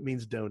Australia, it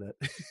means donut.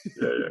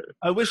 Yeah.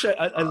 I wish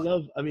I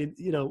love,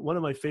 one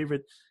of my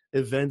favorite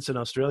events in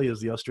Australia is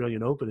the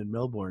Australian Open in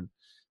Melbourne,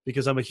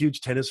 because I'm a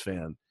huge tennis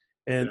fan.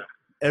 And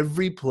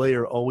every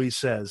player always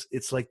says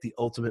it's like the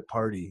ultimate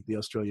party, the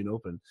Australian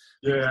Open.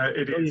 Yeah,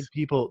 it is.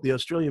 The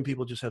Australian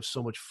people just have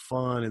so much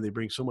fun and they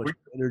bring so much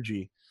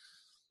energy.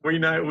 We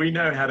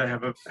know how to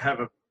have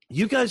a.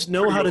 You guys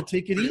know how to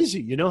take it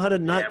easy. You know how to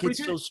not get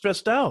so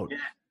stressed out. Yeah.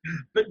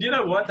 But you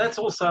know what? That's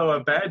also a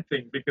bad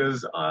thing,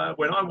 because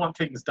when I want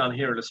things done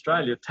here in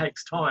Australia, it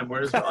takes time.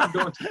 Whereas I've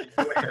gone to the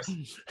US.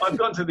 I've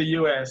gone to the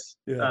US,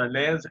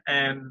 Nez,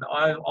 and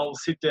I'll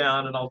sit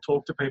down and I'll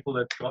talk to people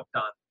that got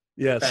done.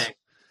 Yes.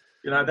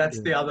 Bang.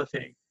 That's the other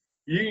thing.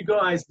 You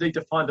guys need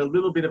to find a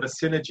little bit of a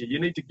synergy. You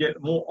need to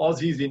get more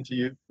Aussies into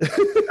you. And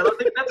I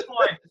think that's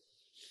why,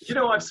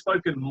 I've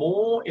spoken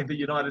more in the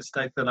United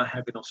States than I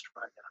have in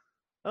Australia.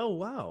 Oh,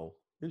 wow.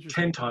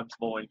 Interesting. 10 times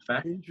more, in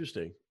fact.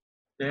 Interesting.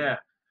 Yeah.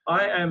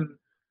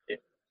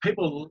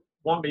 People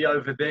want me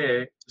over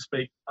there to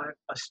speak.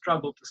 I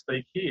struggle to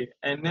speak here.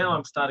 And now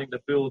I'm starting to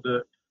build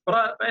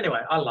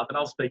anyway, I love it.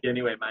 I'll speak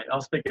anywhere, mate.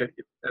 I'll speak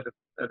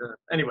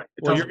anyway.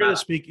 Well, you're going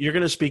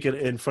to speak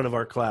in front of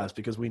our class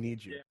because we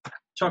need you. Yeah.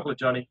 Chocolate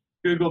Johnny.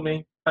 Google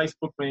me,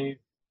 Facebook me,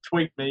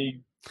 tweet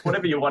me,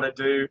 whatever you want to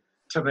do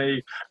to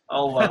me.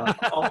 I'll always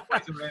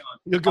around.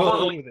 You'll go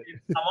along with it.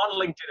 I'm on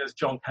LinkedIn as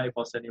John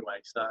Capos anyway.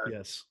 So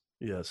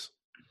yes.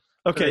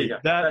 Okay,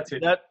 that's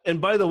it. And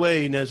by the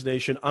way, Nez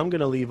Nation, I'm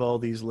going to leave all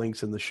these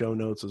links in the show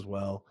notes as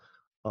well.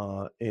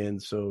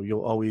 And so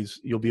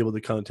you'll be able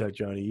to contact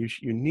Johnny.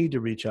 You need to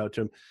reach out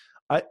to him.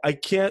 I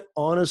can't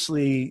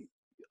honestly,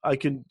 I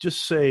can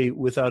just say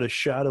without a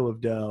shadow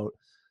of doubt,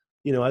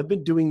 I've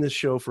been doing this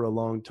show for a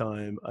long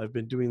time. I've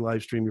been doing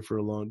live streaming for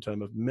a long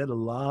time. I've met a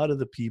lot of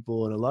the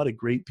people and a lot of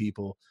great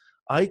people.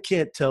 I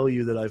can't tell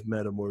you that I've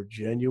met a more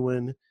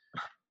genuine,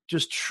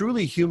 just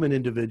truly human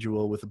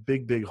individual with a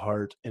big, big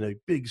heart and a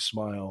big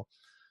smile.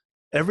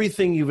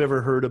 Everything you've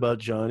ever heard about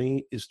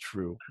Johnny is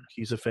true.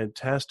 He's a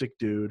fantastic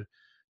dude.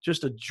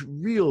 Just a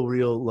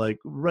real, like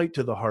right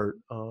to the heart.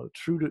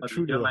 True to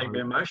the make heart. Me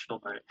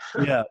emotional,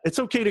 mate. Yeah, it's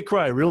okay to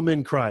cry. Real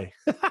men cry.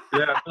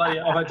 Yeah,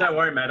 don't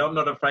worry, mate. I'm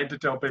not afraid to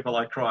tell people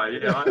I cry.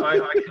 Yeah,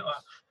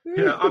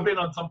 Yeah, I've been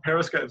on some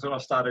periscopes when I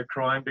started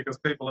crying because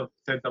people have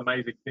said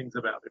amazing things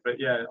about me. But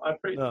yeah, I No,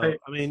 appreciate.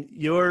 I mean,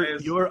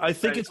 I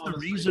think it's the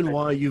Honestly, reason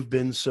why you've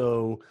been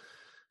so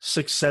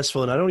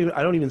successful. And I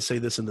don't even say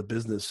this in the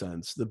business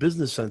sense. The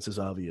business sense is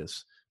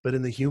obvious, but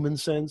in the human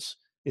sense,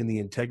 in the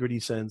integrity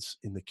sense,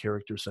 in the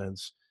character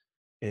sense,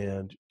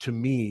 and to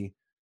me,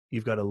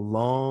 you've got as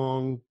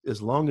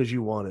long as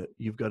you want it,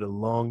 you've got a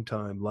long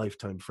time,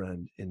 lifetime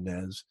friend in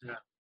Nez. yeah.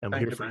 I'm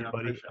Thank here you, for man. you, I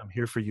buddy. appreciate it. I'm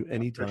here for you I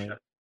appreciate anytime. it.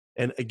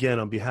 And again,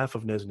 on behalf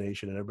of Nez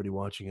Nation and everybody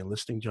watching and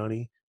listening,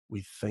 Johnny,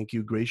 we thank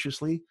you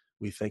graciously.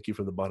 We thank you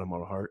from the bottom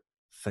of our heart.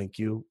 Thank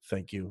you,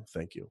 thank you,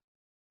 thank you.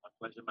 My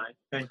pleasure, mate.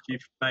 Thank you,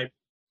 mate.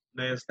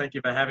 Nez, thank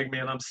you for having me.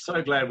 And I'm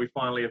so glad we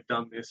finally have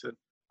done this. And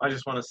I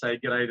just want to say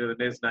g'day to the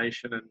Nez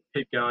Nation and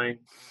keep going.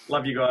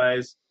 Love you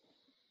guys.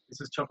 This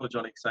is Chocolate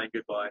Johnny saying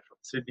goodbye from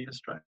Sydney,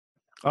 Australia.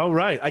 All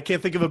right. I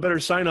can't think of a better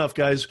sign off,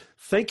 guys.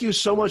 Thank you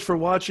so much for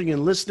watching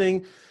and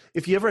listening.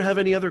 If you ever have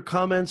any other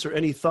comments or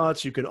any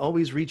thoughts, you can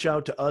always reach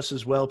out to us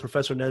as well,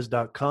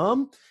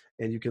 ProfessorNez.com.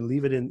 And you can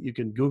leave it in, you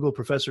can Google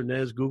Professor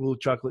Nez, Google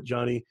Chocolate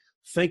Johnny.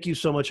 Thank you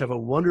so much. Have a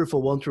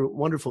wonderful, wonderful,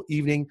 wonderful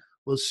evening.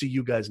 We'll see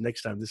you guys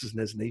next time. This is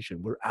Nez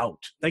Nation. We're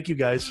out. Thank you,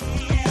 guys.